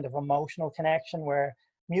for that kind of emotional connection where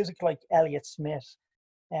music like Elliott Smith,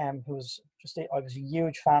 I was a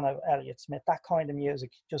huge fan of Elliott Smith. That kind of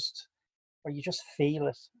music, just where you just feel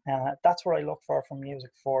it. That's what I look for from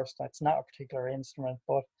music first. It's not a particular instrument,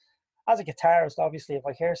 but as a guitarist, obviously, if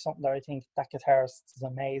I hear something that I think that guitarist is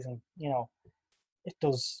amazing, it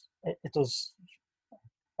does. It does.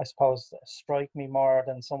 I suppose strike me more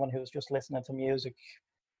than someone who's just listening to music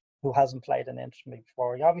who hasn't played an instrument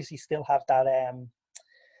before. You obviously still have that. I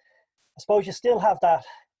suppose you still have that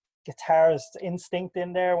guitarist instinct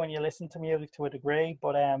in there when you listen to music to a degree,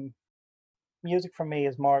 but music for me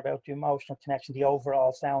is more about the emotional connection, the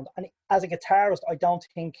overall sound. And as a guitarist,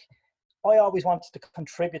 I always wanted to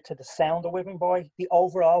contribute to the sound of Whipping Boy, the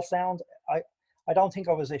overall sound. I don't think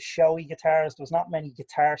I was a showy guitarist. There was not many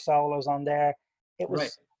guitar solos on there. It was Right.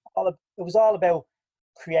 it was all about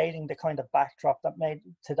creating the kind of backdrop that made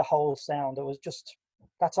to the whole sound. It was just,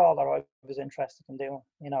 that's all that I was interested in doing.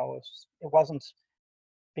 It wasn't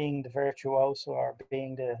being the virtuoso or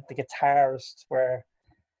being the guitarist where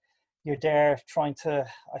you're there trying to,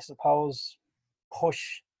 I suppose,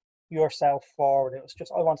 push yourself forward. It was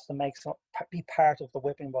just, I wanted to be part of the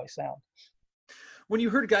Whipping Boy sound. When you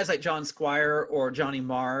heard guys like John Squire or Johnny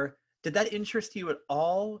Marr, did that interest you at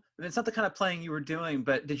all? I mean, it's not the kind of playing you were doing,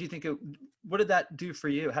 but did you think what did that do for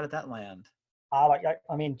you? How did that land?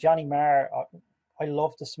 I mean, Johnny Marr, I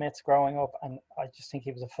loved the Smiths growing up, and I just think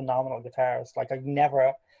he was a phenomenal guitarist. Like, I'd never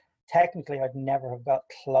have got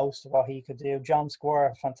close to what he could do. John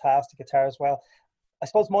Squire, fantastic guitar as well. I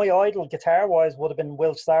suppose my idol guitar-wise would have been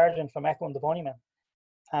Will Sargent from Echo and the Bunnymen.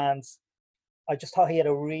 And I just thought he had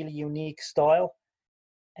a really unique style.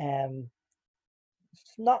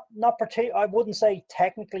 Not particular. I wouldn't say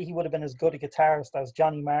technically he would have been as good a guitarist as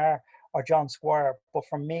Johnny Marr or John Squire, but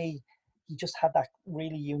for me, he just had that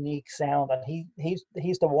really unique sound, and he's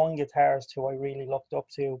the one guitarist who I really looked up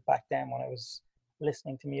to back then when I was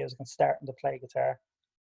listening to music and starting to play guitar.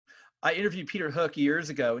 I interviewed Peter Hook years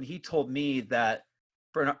ago, and he told me that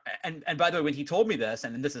Bernard, and by the way, when he told me this,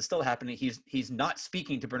 and this is still happening, he's not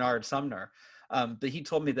speaking to Bernard Sumner, but he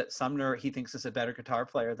told me that Sumner he thinks is a better guitar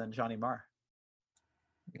player than Johnny Marr.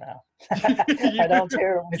 No, I don't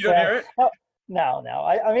hear him. You don't hear it? No.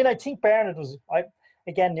 I mean, I think Bernard was.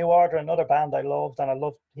 Again, New Order, another band I loved,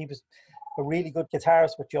 and he was a really good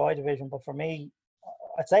guitarist with Joy Division. But for me,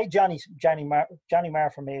 I'd say Johnny Marr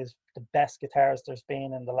for me is the best guitarist there's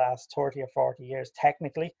been in the last 30 or 40 years,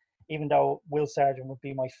 technically. Even though Will Sargent would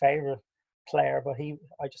be my favorite player, but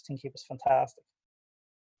I just think he was fantastic.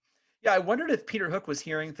 Yeah, I wondered if Peter Hook was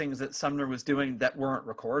hearing things that Sumner was doing that weren't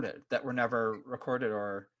recorded, that were never recorded,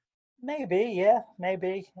 or Maybe, yeah,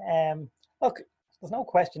 maybe. Look, there's no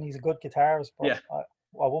question he's a good guitarist, but yeah.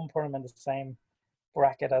 I wouldn't put him in the same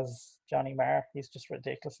bracket as Johnny Marr. He's just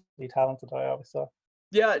ridiculously talented, I always thought.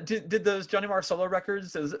 Yeah, did those Johnny Marr solo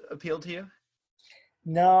records appeal to you?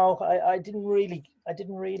 No, I didn't really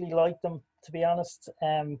like them, to be honest.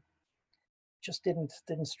 Just didn't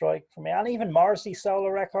strike for me. And even Morrissey solo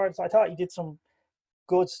records, I thought he did some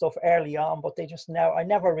good stuff early on, but I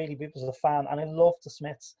never really was a fan, and I love the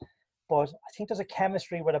Smiths. But I think there's a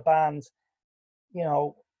chemistry with a band,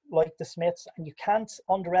 like the Smiths, and you can't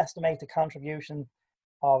underestimate the contribution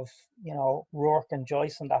of, Rourke and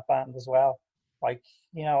Joyce in that band as well. Like,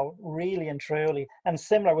 really and truly. And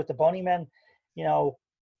similar with the Bunnymen,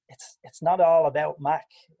 it's not all about Mac.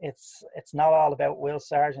 It's not all about Will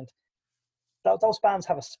Sargent. Those bands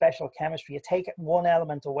have a special chemistry. You take one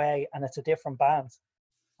element away and it's a different band.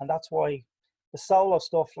 And that's why the solo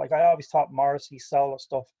stuff, like I always thought Morrissey's solo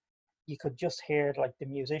stuff, you could just hear like the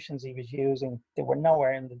musicians he was using, they were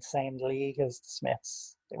nowhere in the same league as the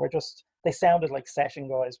Smiths. They sounded like session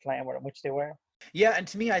guys playing with him, which they were. Yeah, and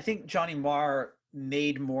to me, I think Johnny Marr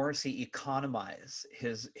made Morrissey economize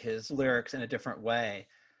his lyrics in a different way.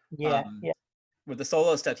 Yeah. With the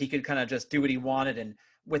solo stuff, he could kind of just do what he wanted, and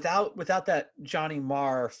without that Johnny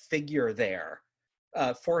Marr figure there,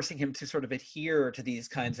 forcing him to sort of adhere to these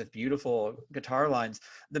kinds of beautiful guitar lines,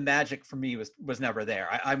 the magic for me was never there.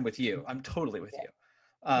 I'm with you. I'm totally with Yeah. you.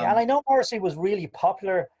 Yeah, and I know Morrissey was really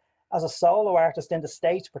popular as a solo artist in the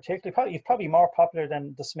States, particularly. Probably more popular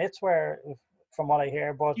than the Smiths were, from what I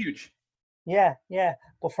hear. But Huge. yeah, yeah.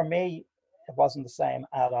 But for me, it wasn't the same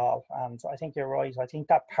at all. And I think you're right. I think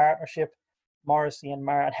that partnership, Morrissey and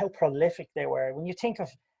Marr, and how prolific they were. When you think of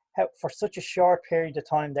how, for such a short period of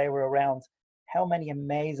time they were around, how many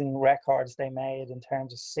amazing records they made in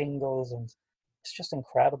terms of singles, and it's just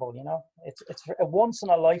incredible. It's a once in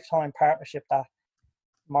a lifetime partnership, that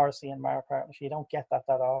Morrissey and Marr partnership. You don't get that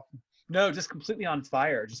often. No, just completely on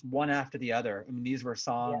fire, just one after the other. I mean, these were Yeah.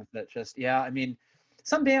 songs that just, yeah. I mean,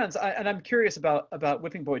 some bands, and I'm curious about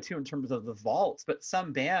Whipping Boy too in terms of the vaults, but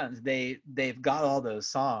some bands they've got all those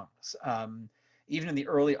songs. Even in the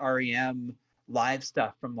early REM live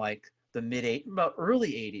stuff from like the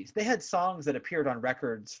early '80s, they had songs that appeared on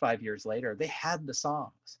records 5 years later. They had the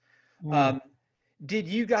songs. Mm. Um, did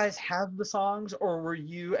you guys have the songs, or were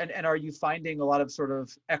you and are you finding a lot of sort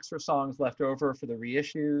of extra songs left over for the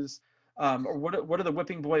reissues? Or what are the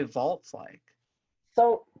Whipping Boy vaults like?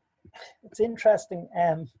 So it's interesting.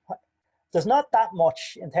 There's not that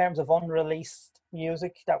much in terms of unreleased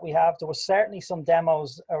music that we have. There was certainly some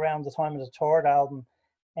demos around the time of the third album,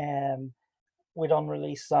 um, with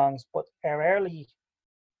unreleased songs. But if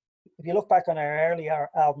you look back on our earlier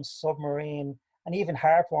albums, Submarine and even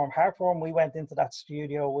Heartworm, we went into that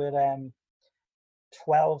studio with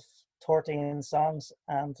 12, 13 songs,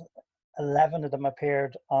 and 11 of them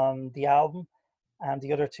appeared on the album, and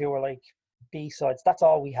the other two were like B-sides. That's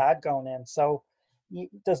all we had going in. So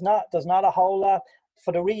there's not a whole lot.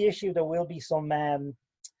 For the reissue, there will be some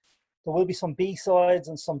B-sides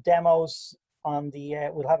and some demos on the.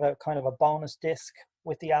 We'll have a kind of a bonus disc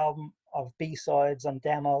with the album of B-sides and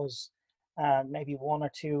demos, and maybe one or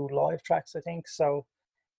two live tracks, I think. So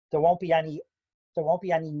there won't be any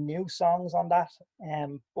new songs on that.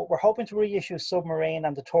 But we're hoping to reissue Submarine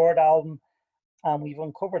and the third album, and we've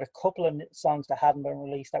uncovered a couple of songs that hadn't been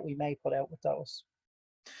released that we may put out with those.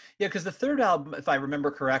 Yeah, because the third album, if I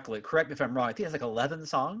remember correctly, correct me if I'm wrong, I think it's like 11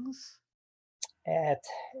 songs.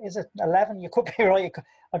 Is it 11? You could be right.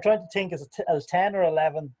 I'm trying to think. Is it 10 or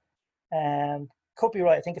 11? Could be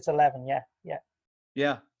right. I think it's 11. Yeah, yeah.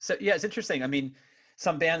 Yeah. So yeah, it's interesting. I mean,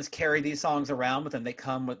 some bands carry these songs around with them. They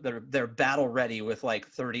come with they're battle ready with like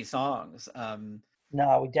 30 songs.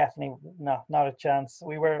 No, we definitely not a chance.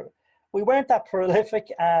 We weren't that prolific,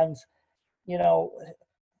 and you know,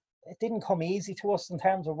 it didn't come easy to us in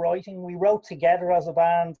terms of writing. We wrote together as a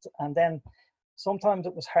band, and then sometimes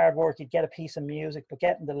it was hard work. You'd get a piece of music, but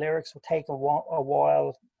getting the lyrics would take a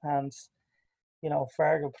while. And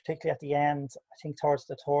Fergal, particularly at the end, I think towards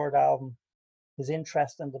the third album, his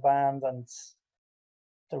interest in the band and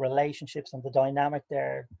the relationships and the dynamic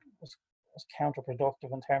there was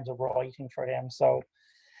counterproductive in terms of writing for him. So,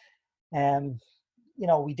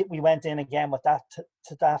 we went in again with that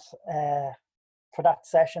for that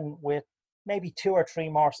session with maybe 2 or 3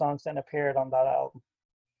 more songs than appeared on that album.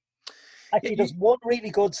 Actually, there's one really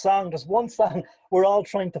good song. There's one song we're all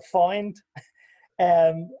trying to find.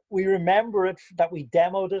 We remember it that we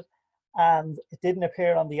demoed it, and it didn't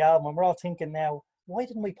appear on the album. And we're all thinking now, why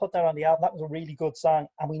didn't we put that on the album? That was a really good song,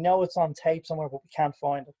 and we know it's on tape somewhere, but we can't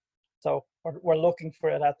find it. So we're looking for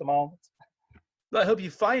it at the moment. I hope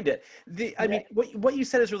you find it. I mean, what you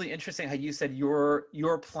said is really interesting. How you said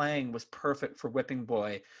your playing was perfect for Whipping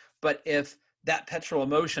Boy, but if That Petrol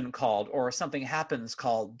Emotion called or Something Happens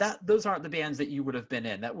called, those aren't the bands that you would have been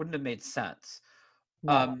in. That wouldn't have made sense,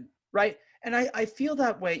 No. right? And I feel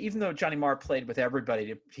that way. Even though Johnny Marr played with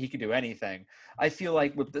everybody, he could do anything. I feel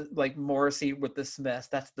like with Morrissey with the Smiths,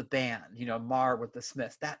 that's the band. Marr with the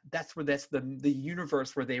Smiths. That's the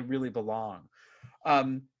universe where they really belong.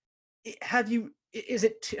 Is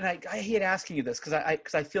it, and I hate asking you this because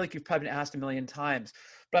I feel like you've probably been asked a million times,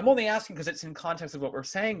 but I'm only asking because it's in context of what we're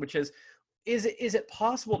saying, which is it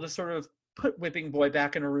possible to sort of put Whipping Boy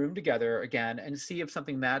back in a room together again and see if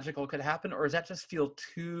something magical could happen, or does that just feel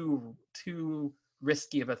too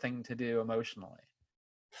risky of a thing to do emotionally?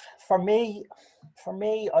 For me,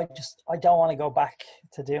 I don't want to go back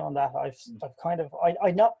to doing that. I've kind of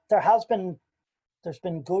I know there's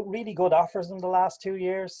been really good offers in the last 2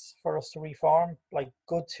 years for us to reform, like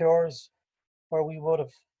good tours where we would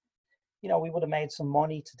have made some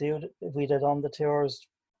money to do it if we'd have done the tours.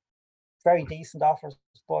 Very decent offers,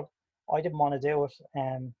 but I didn't want to do it.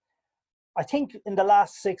 I think in the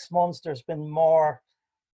last 6 months there's been more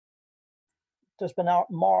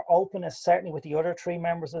openness, certainly with the other 3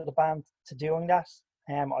 members of the band, to doing that.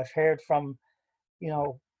 I've heard from,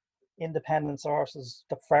 independent sources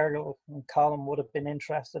that Fergal and Colin would have been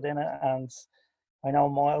interested in it, and I know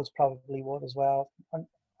Miles probably would as well.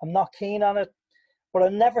 I'm not keen on it, but I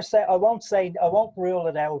won't rule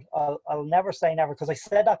it out. I'll never say never, because I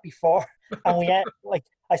said that before, and like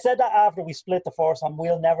I said that after we split the foursome,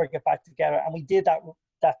 we'll never get back together, and we did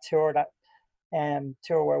that tour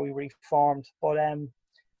tour where we reformed. But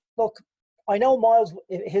look, I know Miles,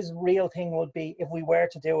 his real thing would be, if we were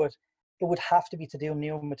to do it, it would have to be to do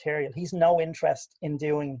new material. He's no interest in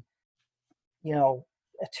doing,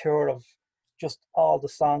 a tour of just all the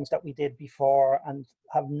songs that we did before, and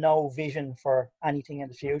have no vision for anything in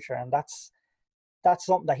the future. And that's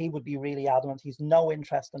something that he would be really adamant. He's no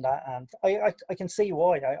interest in that, and I can see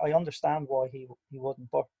why. I understand why he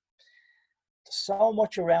wouldn't. But there's so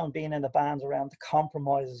much around being in the band, around the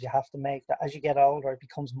compromises you have to make, that as you get older, it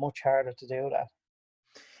becomes much harder to do that.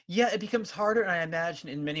 Yeah, it becomes harder, and I imagine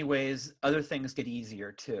in many ways other things get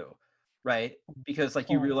easier too, right? Because like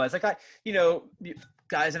you realize, like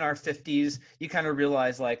guys in our 50s, you kind of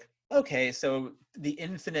realize like, okay, so the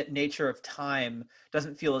infinite nature of time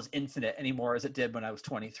doesn't feel as infinite anymore as it did when I was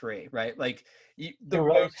 23, right? Like the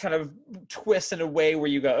road kind of twists in a way where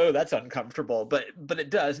you go, oh, that's uncomfortable, but it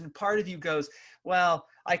does. And part of you goes, well,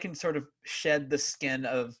 I can sort of shed the skin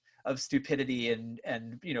of stupidity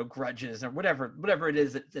and grudges or whatever it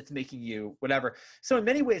is that's making you whatever. So in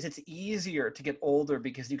many ways it's easier to get older,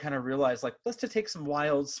 because you kind of realize like, let's just take some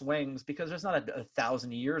wild swings, because there's not a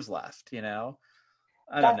 1,000 years left,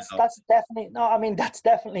 That's definitely no. I mean, that's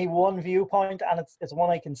definitely one viewpoint, and it's one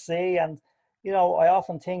I can see. And I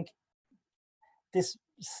often think this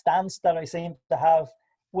stance that I seem to have,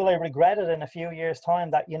 will I regret it in a few years'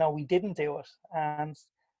 time that we didn't do it? And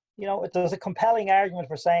there's a compelling argument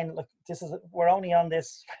for saying, look, we're only on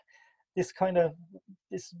this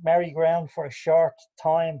merry-go-round for a short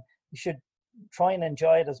time. You should try and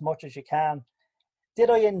enjoy it as much as you can. Did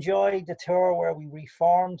I enjoy the tour where we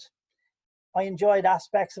reformed? I enjoyed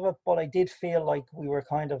aspects of it, but I did feel like we were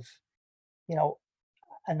kind of,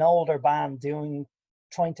 an older band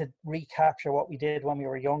trying to recapture what we did when we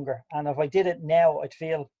were younger. And if I did it now, I'd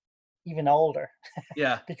feel even older.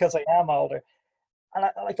 Yeah. Because I am older. And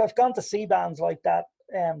I've gone to see bands like that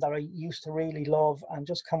that I used to really love, and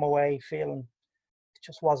just come away feeling it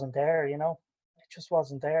just wasn't there, It just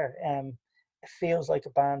wasn't there. It feels like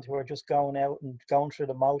a band who are just going out and going through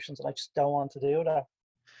the motions, and I just don't want to do that.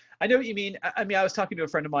 I know what you mean. I mean, I was talking to a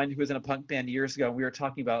friend of mine who was in a punk band years ago, and we were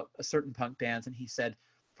talking about certain punk bands, and he said,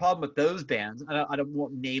 the problem with those bands, I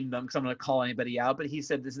won't name them because I'm going to call anybody out, but he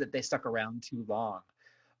said this is that they stuck around too long.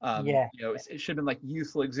 It should have been like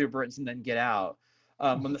youthful exuberance and then get out.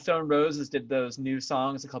 When the Stone Roses did those new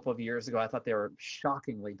songs a couple of years ago, I thought they were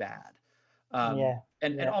shockingly bad,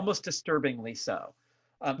 and almost disturbingly so.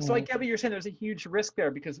 So I get what you're saying. There's a huge risk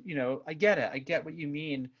there, because I get it. I get what you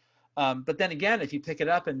mean. But then again, if you pick it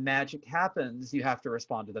up and magic happens, you have to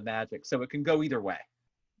respond to the magic. So it can go either way.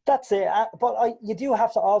 That's it. But you do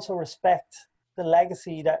have to also respect the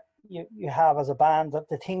legacy that you have as a band,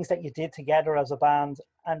 the things that you did together as a band.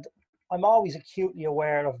 And I'm always acutely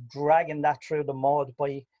aware of dragging that through the mud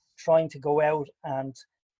by trying to go out and,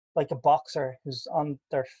 like a boxer who's on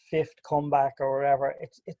their 5th comeback or whatever, it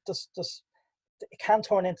can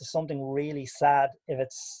turn into something really sad if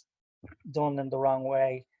it's done in the wrong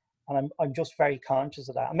way. And I'm just very conscious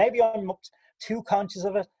of that. And maybe I'm too conscious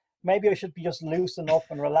of it. Maybe I should be just loosen up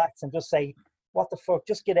and relax and just say, what the fuck,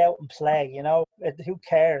 just get out and play, who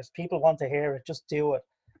cares? People want to hear it, just do it.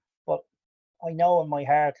 But I know in my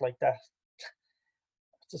heart, like, that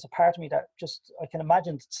there's a part of me that just, I can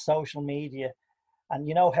imagine social media, and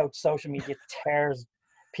how social media tears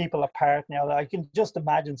people apart now. That I can just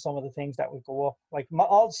imagine some of the things that would go up. Like,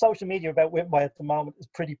 all the social media about Whitby at the moment is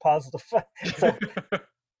pretty positive. So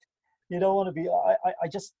you don't want to be, I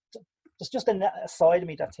just, there's just a side of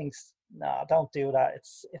me that thinks, no, don't do that.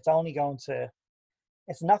 It's only going to,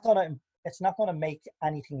 it's not going to make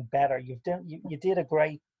anything better. You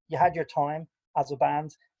had your time as a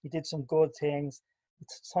band. You did some good things.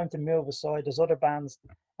 It's time to move aside. There's other bands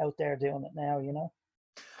out there doing it now,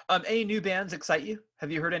 Any new bands excite you?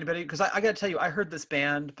 Have you heard anybody? Because I got to tell you, I heard this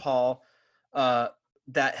band, Paul,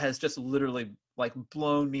 that has just literally like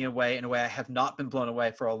blown me away in a way I have not been blown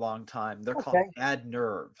away for a long time. They're called Bad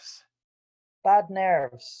Nerves. Bad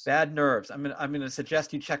Nerves. Bad Nerves. I'm gonna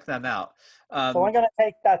suggest you check them out. So I'm gonna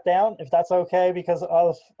take that down if that's okay, because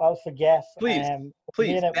I'll forget. Please.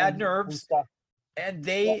 Bad Nerves. And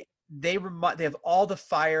they have all the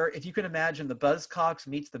fire. If you can imagine, the Buzzcocks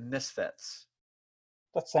meets the Misfits.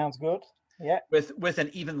 That sounds good. Yeah. With an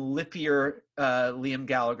even lippier Liam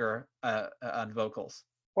Gallagher on vocals.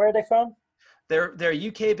 Where are they from? They're a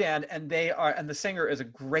UK band, and the singer is a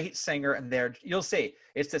great singer, and you'll see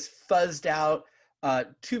it's this fuzzed out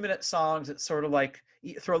 2-minute songs. It's sort of like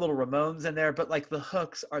throw a little Ramones in there, but like the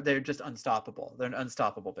hooks they're just unstoppable. They're an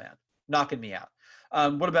unstoppable band, knocking me out.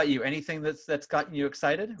 What about you? Anything that's gotten you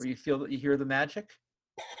excited, or you feel that you hear the magic?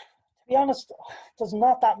 To be honest, there's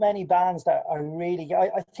not that many bands that are really.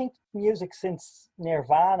 I think music since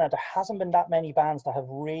Nirvana, there hasn't been that many bands that have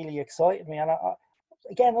really excited me. And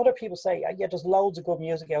again, other people say, yeah, there's loads of good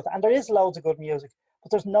music out there, and there is loads of good music, but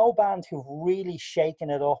there's no band who've really shaken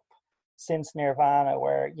it up since Nirvana,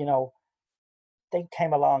 where they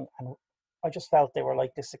came along, and I just felt they were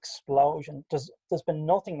like this explosion. There's been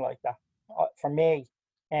nothing like that for me,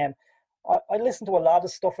 and I listen to a lot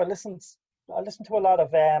of stuff. I listen to a lot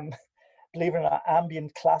of believe it or not,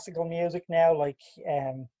 ambient classical music now, like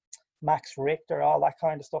Max Richter, all that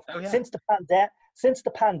kind of stuff. Oh, yeah. Since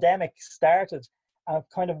the pandemic started, and I'm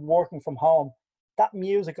kind of working from home, that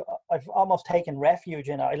music I've almost taken refuge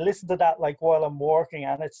in it. I listen to that like while I'm working,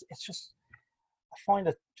 and it's just, I find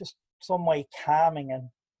it just some way calming and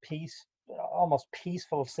almost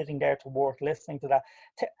peaceful sitting there to work listening to that.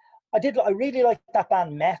 I really liked that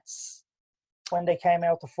band Mets when they came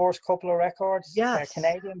out, the first couple of records. Yes.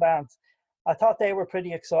 Canadian bands. I thought they were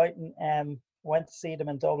pretty exciting. Went to see them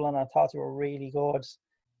in Dublin. I thought they were really good.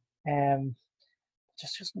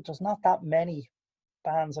 Just there's not that many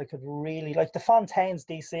bands I could really like. The Fontaines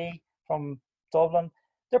DC from Dublin,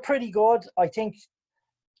 they're pretty good. I think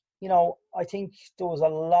there was a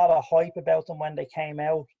lot of hype about them when they came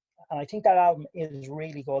out, and I think that album is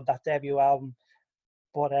really good, that debut album.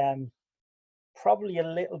 But probably a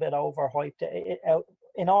little bit overhyped.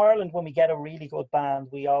 In Ireland, when we get a really good band,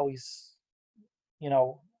 we always,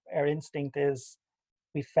 our instinct is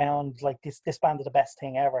we found like this band is the best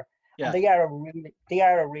thing ever. Yeah. And they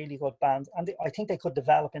are a really good band, and I think they could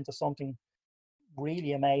develop into something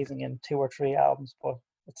really amazing in 2 or 3 albums. But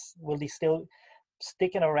will they still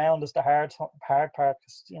sticking around is the hard part,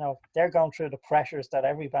 because they're going through the pressures that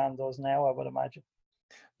every band does now, I would imagine.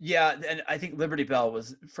 Yeah, and I think Liberty Bell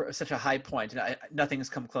was for such a high point, and nothing has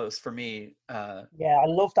come close for me. Yeah, I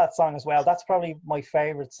love that song as well. That's probably my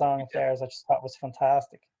favorite song of theirs. I just thought it was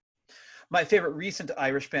fantastic. My favorite recent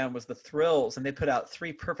Irish band was the Thrills, and they put out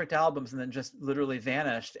 3 perfect albums and then just literally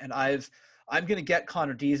vanished. And I'm going to get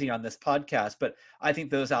Connor Deasy on this podcast, but I think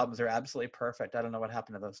those albums are absolutely perfect. I don't know what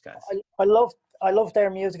happened to those guys. I love their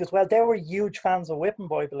music as well. They were huge fans of Whipping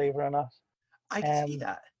Boy, believe it or not. I can see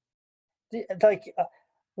that.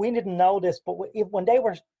 We didn't know this, but when they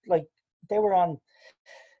were on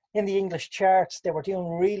in the English charts, they were doing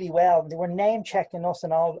really well. They were name checking us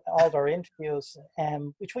in all their interviews,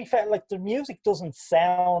 which we felt like the music doesn't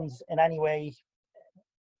sound in any way,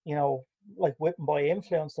 like Whipping Boy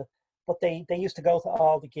influenced it. But they used to go to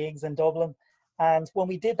all the gigs in Dublin, and when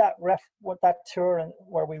we did that tour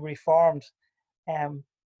where we reformed,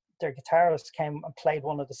 their guitarist came and played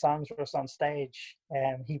one of the songs for us on stage.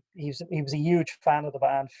 He was a huge fan of the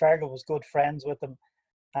band. Fergal was good friends with them,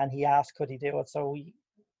 and he asked could he do it. So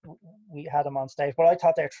we had him on stage. But I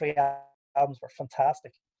thought their 3 albums were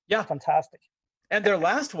fantastic. Yeah, fantastic. And their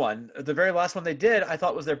last one, the very last one they did, I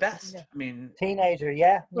thought was their best. Yeah. I mean, Teenager.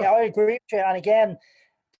 Yeah, I agree with you. And again,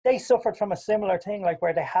 they suffered from a similar thing, like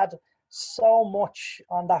where they had so much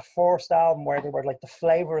on that first album where they were like the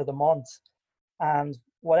flavor of the month, and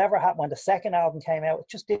whatever happened when the second album came out, it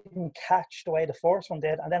just didn't catch the way the first one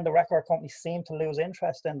did. And then the record company seemed to lose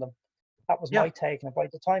interest in them. That was my take. And by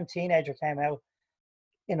the time Teenager came out,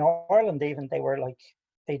 in Ireland even, they were like,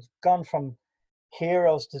 they'd gone from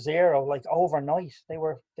heroes to zero, like overnight. They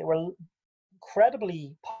were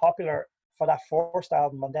incredibly popular for that first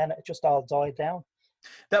album, and then it just all died down.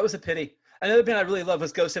 That was a pity. Another band I really love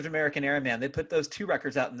was Ghost of American Airman. They put those 2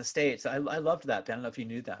 records out in the States. I loved that band. I don't know if you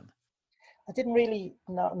knew them. I didn't really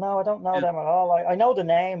no, I don't know them at all. I know the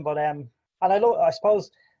name, but and I suppose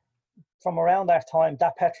from around that time,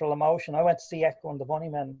 that Petrol Emotion, I went to see Echo and the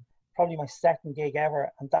Bunnymen, probably my second gig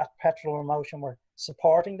ever, and that Petrol Emotion were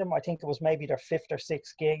supporting them. I think it was maybe their 5th or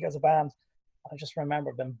 6th gig as a band. I just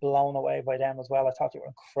remember being blown away by them as well. I thought they were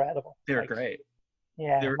incredible. They were great.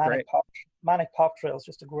 Yeah, they were great. Manic Pop Trail is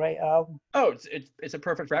just a great album. Oh, it's a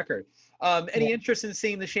perfect record. Any interest in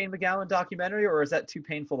seeing the Shane MacGowan documentary, or is that too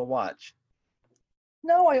painful to watch?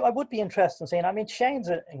 No, I would be interested in seeing. I mean, Shane's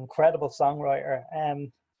an incredible songwriter.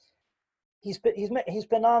 He's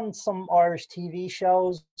been on some Irish TV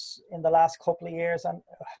shows in the last couple of years, and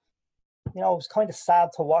it was kind of sad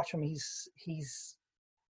to watch him. He's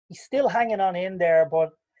still hanging on in there,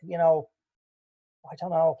 but I don't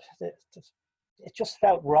know. It just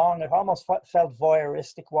felt wrong. It almost felt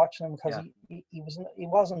voyeuristic watching him, because he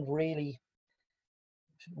wasn't really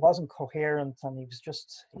wasn't coherent, and he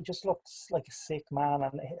just looked like a sick man.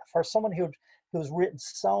 And for someone who's written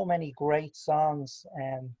so many great songs,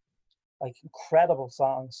 and like incredible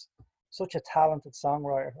songs, such a talented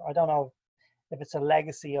songwriter. I don't know if it's a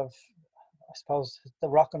legacy of, I suppose, the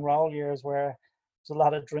rock and roll years where there's a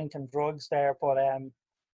lot of drink and drugs there, but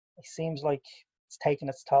it seems like it's taken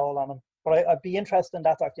its toll on him. But I'd be interested in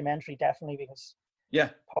that documentary, definitely, because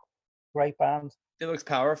great band. It looks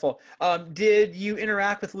powerful. Did you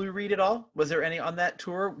interact with Lou Reed at all? Was there any on that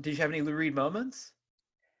tour? Did you have any Lou Reed moments?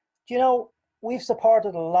 You know, we've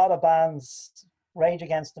supported a lot of bands: Rage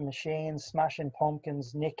Against the Machine, Smashing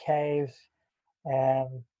Pumpkins, Nick Cave,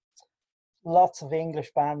 lots of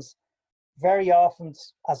English bands. Very often,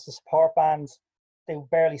 as the support band, they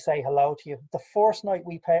barely say hello to you. The first night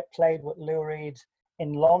we played with Lou Reed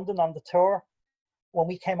in London on the tour, when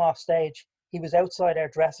we came off stage, he was outside our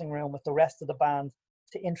dressing room with the rest of the band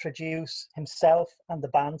to introduce himself and the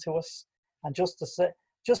band to us, and just to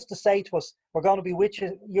say to us, "We're going to be with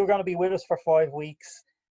you. You're going to be with us for 5 weeks.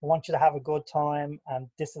 I want you to have a good time, and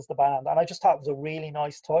this is the band." And I just thought it was a really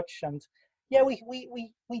nice touch. And yeah,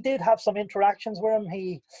 we did have some interactions with him.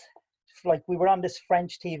 We were on this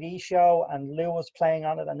French TV show, and Lou was playing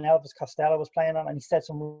on it, and Elvis Costello was playing on it, and he said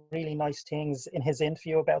some really nice things in his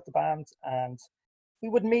interview about the band. And we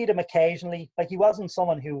would meet him occasionally. Like, he wasn't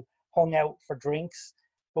someone who hung out for drinks,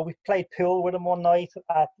 but we played pool with him one night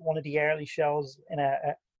at one of the early shows in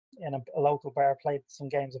a local bar, played some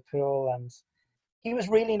games of pool, and he was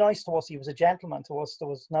really nice to us. He was a gentleman to us. There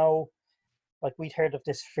was no, like, we'd heard of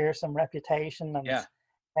this fearsome reputation, and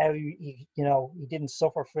how he didn't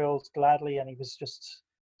suffer fools gladly, and he was just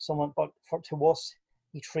someone. But to us,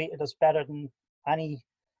 he treated us better than any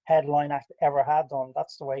headline act ever had done.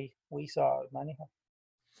 That's the way we saw it, anyhow.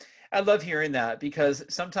 I love hearing that, because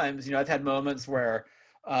sometimes, I've had moments where,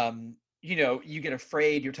 you get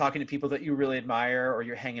afraid. You're talking to people that you really admire, or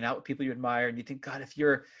you're hanging out with people you admire, and you think, God, if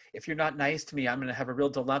you're not nice to me, I'm going to have a real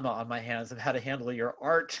dilemma on my hands of how to handle your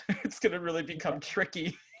art. It's going to really become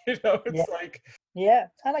tricky. It's like. Yeah,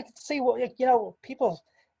 and I can see people,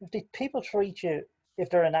 if people treat you, if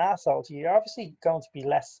they're an asshole to you, you're obviously going to be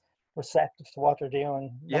less receptive to what they're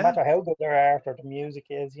doing, no matter how good their art or the music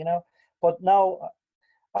is, But no,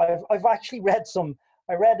 I've actually read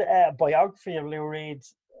a biography of Lou Reed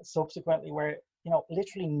subsequently where,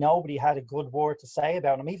 literally nobody had a good word to say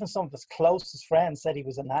about him. Even some of his closest friends said he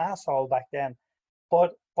was an asshole back then.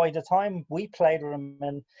 But by the time we played with him,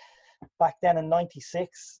 and back then in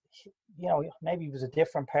 '96, maybe he was a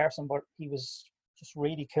different person, but he was just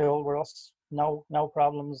really cool with us. No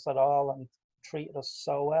problems at all, and treated us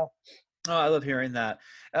so well. Oh, I love hearing that.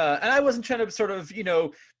 And I wasn't trying to sort of,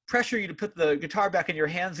 pressure you to put the guitar back in your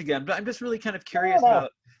hands again, but I'm just really kind of curious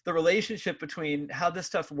about the relationship between how this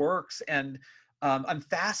stuff works. And I'm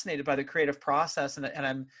fascinated by the creative process.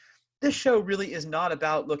 And this show really is not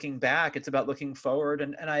about looking back. It's about looking forward.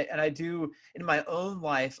 And I do, in my own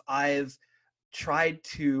life, I've tried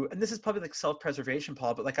to, and this is probably like self-preservation,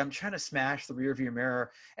 Paul, but like I'm trying to smash the rearview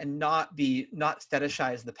mirror and not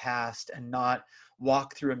fetishize the past, and not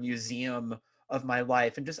walk through a museum of my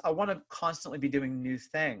life, and just, I want to constantly be doing new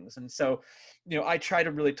things. And so, I try to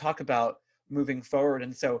really talk about moving forward.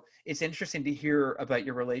 And so it's interesting to hear about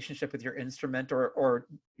your relationship with your instrument, or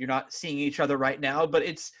you're not seeing each other right now, but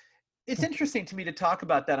it's interesting to me to talk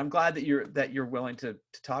about that. I'm glad that you're willing to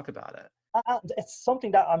talk about it. It's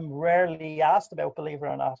something that I'm rarely asked about, believe it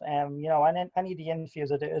or not. And any of the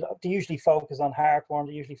interviews I do, they usually focus on Heartworm,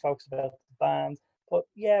 they usually focus about the band. But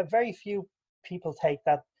yeah, very few people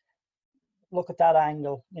look at that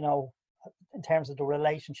angle, in terms of the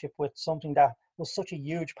relationship with something that was such a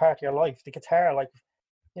huge part of your life. The guitar,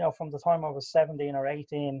 from the time I was 17 or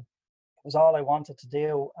 18, it was all I wanted to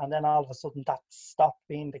do. And then all of a sudden that stopped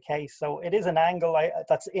being the case. So it is an angle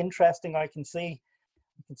that's interesting. I can see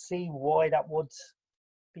why that would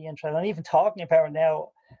be interesting. And even talking about it now,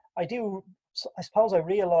 I suppose I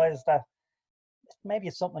realize that maybe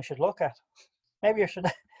it's something I should look at. Maybe I should,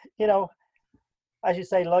 as you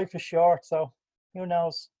say, life is short. So who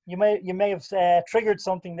knows? You may have triggered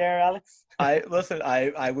something there, Alex. I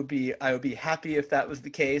would be happy if that was the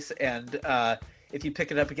case. And if you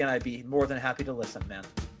pick it up again, I'd be more than happy to listen, man.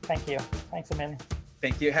 Thank you. Thanks a million.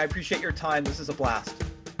 Thank you. I appreciate your time. This is a blast.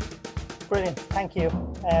 Brilliant. Thank you.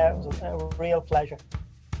 It was a real pleasure.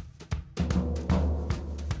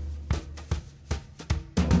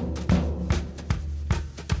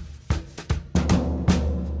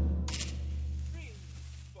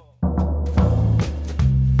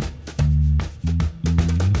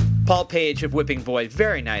 Paul Page of Whipping Boy,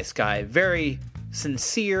 very nice guy, very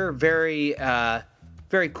sincere, very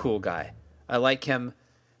cool guy. I like him.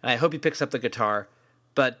 And I hope he picks up the guitar,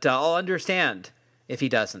 but I'll understand if he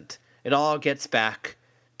doesn't. It all gets back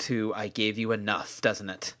to I gave you enough, doesn't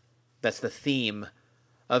it? That's the theme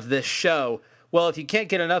of this show. Well, if you can't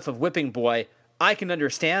get enough of Whipping Boy, I can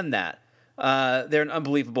understand that. They're an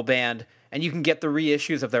unbelievable band, and you can get the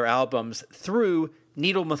reissues of their albums through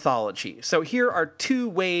Needle Mythology. So here are 2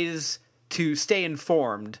 ways to stay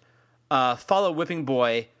informed. Follow Whipping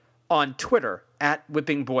Boy on Twitter at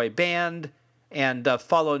Whipping Boy Band, and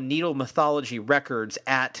follow Needle Mythology Records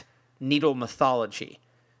at Needle Mythology.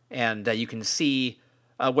 And you can see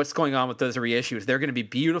what's going on with those reissues. They're going to be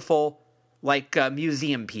beautiful, like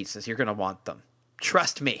museum pieces. You're going to want them.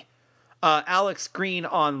 Trust me.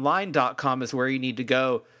 AlexGreenOnline.com is where you need to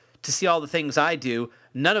go to see all the things I do.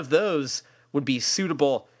 None of those would be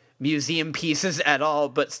suitable museum pieces at all,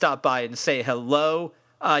 but stop by and say hello.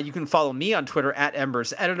 You can follow me on Twitter at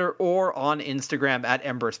EmbersEditor or on Instagram at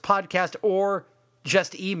EmbersPodcast, or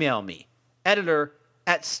just email me,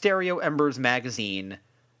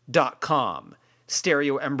 editor@StereoEmbersMagazine.com.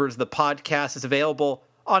 Stereo Embers, the podcast, is available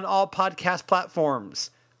on all podcast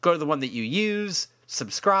platforms. Go to the one that you use,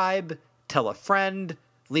 subscribe, tell a friend,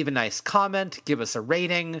 leave a nice comment, give us a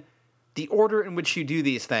rating. The order in which you do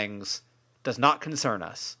these things does not concern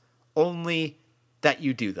us, only that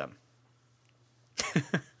you do them.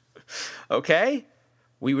 Okay?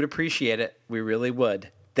 We would appreciate it. We really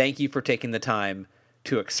would. Thank you for taking the time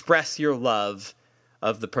to express your love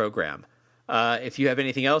of the program. If you have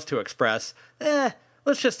anything else to express,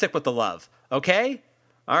 let's just stick with the love. Okay?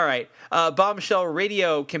 All right. Bombshell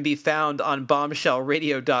Radio can be found on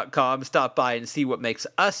bombshellradio.com. Stop by and see what makes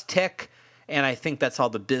us tick. And I think that's all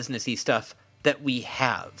the businessy stuff that we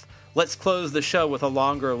have. Let's close the show with a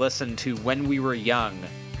longer listen to When We Were Young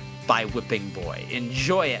by Whipping Boy.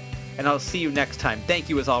 Enjoy it, and I'll see you next time. Thank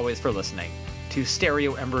you, as always, for listening to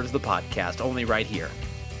Stereo Embers, the podcast, only right here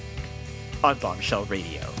on Bombshell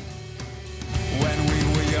Radio. When we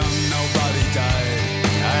were young, nobody died,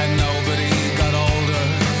 and nobody got older.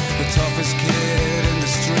 The toughest kid in the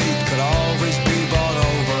street could always be bought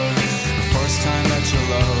over. The first time that you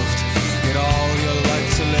loved, you'd all your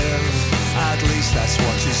life to live. At least that's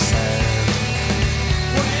what you said.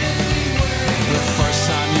 The first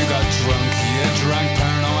time you got drunk, you drank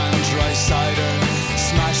Pernod and dry cider,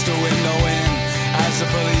 smashed a window in as the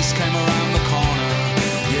police came around the corner.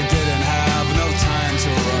 You didn't have no time to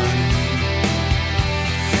run,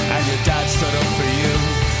 and your dad stood up for you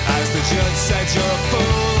as the judge said you're a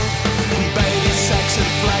fool. Baby sex and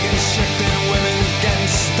flagging, shifting women, getting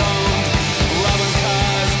stoned, robbing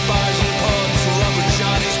cars, bars and pubs, rubber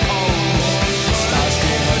Johnny's poles,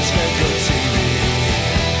 Starsky Hutch get good TV,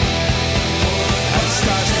 and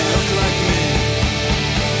Starsky looked like me.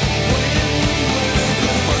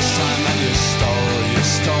 The first time that you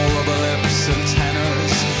stole rubber lips and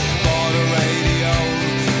tenors, bought a radio,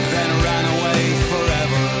 then ran away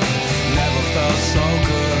forever. Never felt so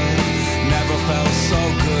good, never felt so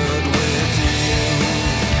good with you.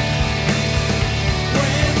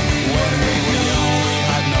 When we were young, we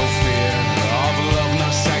had no fear of love, no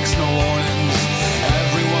sex, no warnings.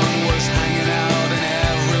 Everyone was hanging out and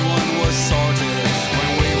everyone was sorted.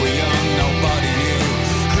 When we were young, nobody knew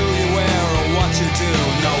who you were or what you do.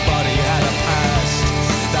 Nobody had a past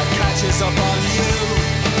that catches up on you.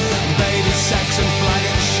 Baby sex and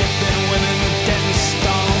flagging, shifting women, getting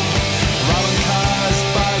stoned, robbing cars,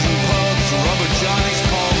 bars and pubs, rubber Johnny's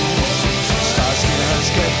poles, Starsky and Hutch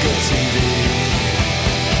get good TV,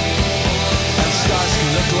 and Starsky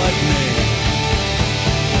looked like me.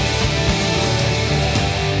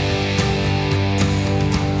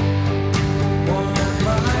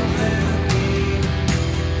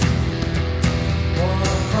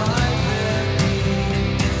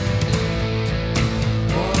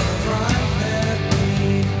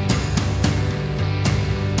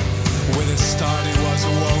 With a start he was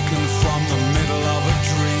awoken from the middle of a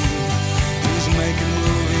dream. He's making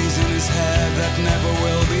movies in his head that never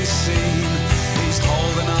will be seen. He's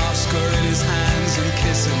holding Oscar in his hands and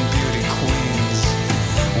kissing beauty queens.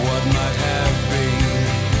 What might happen?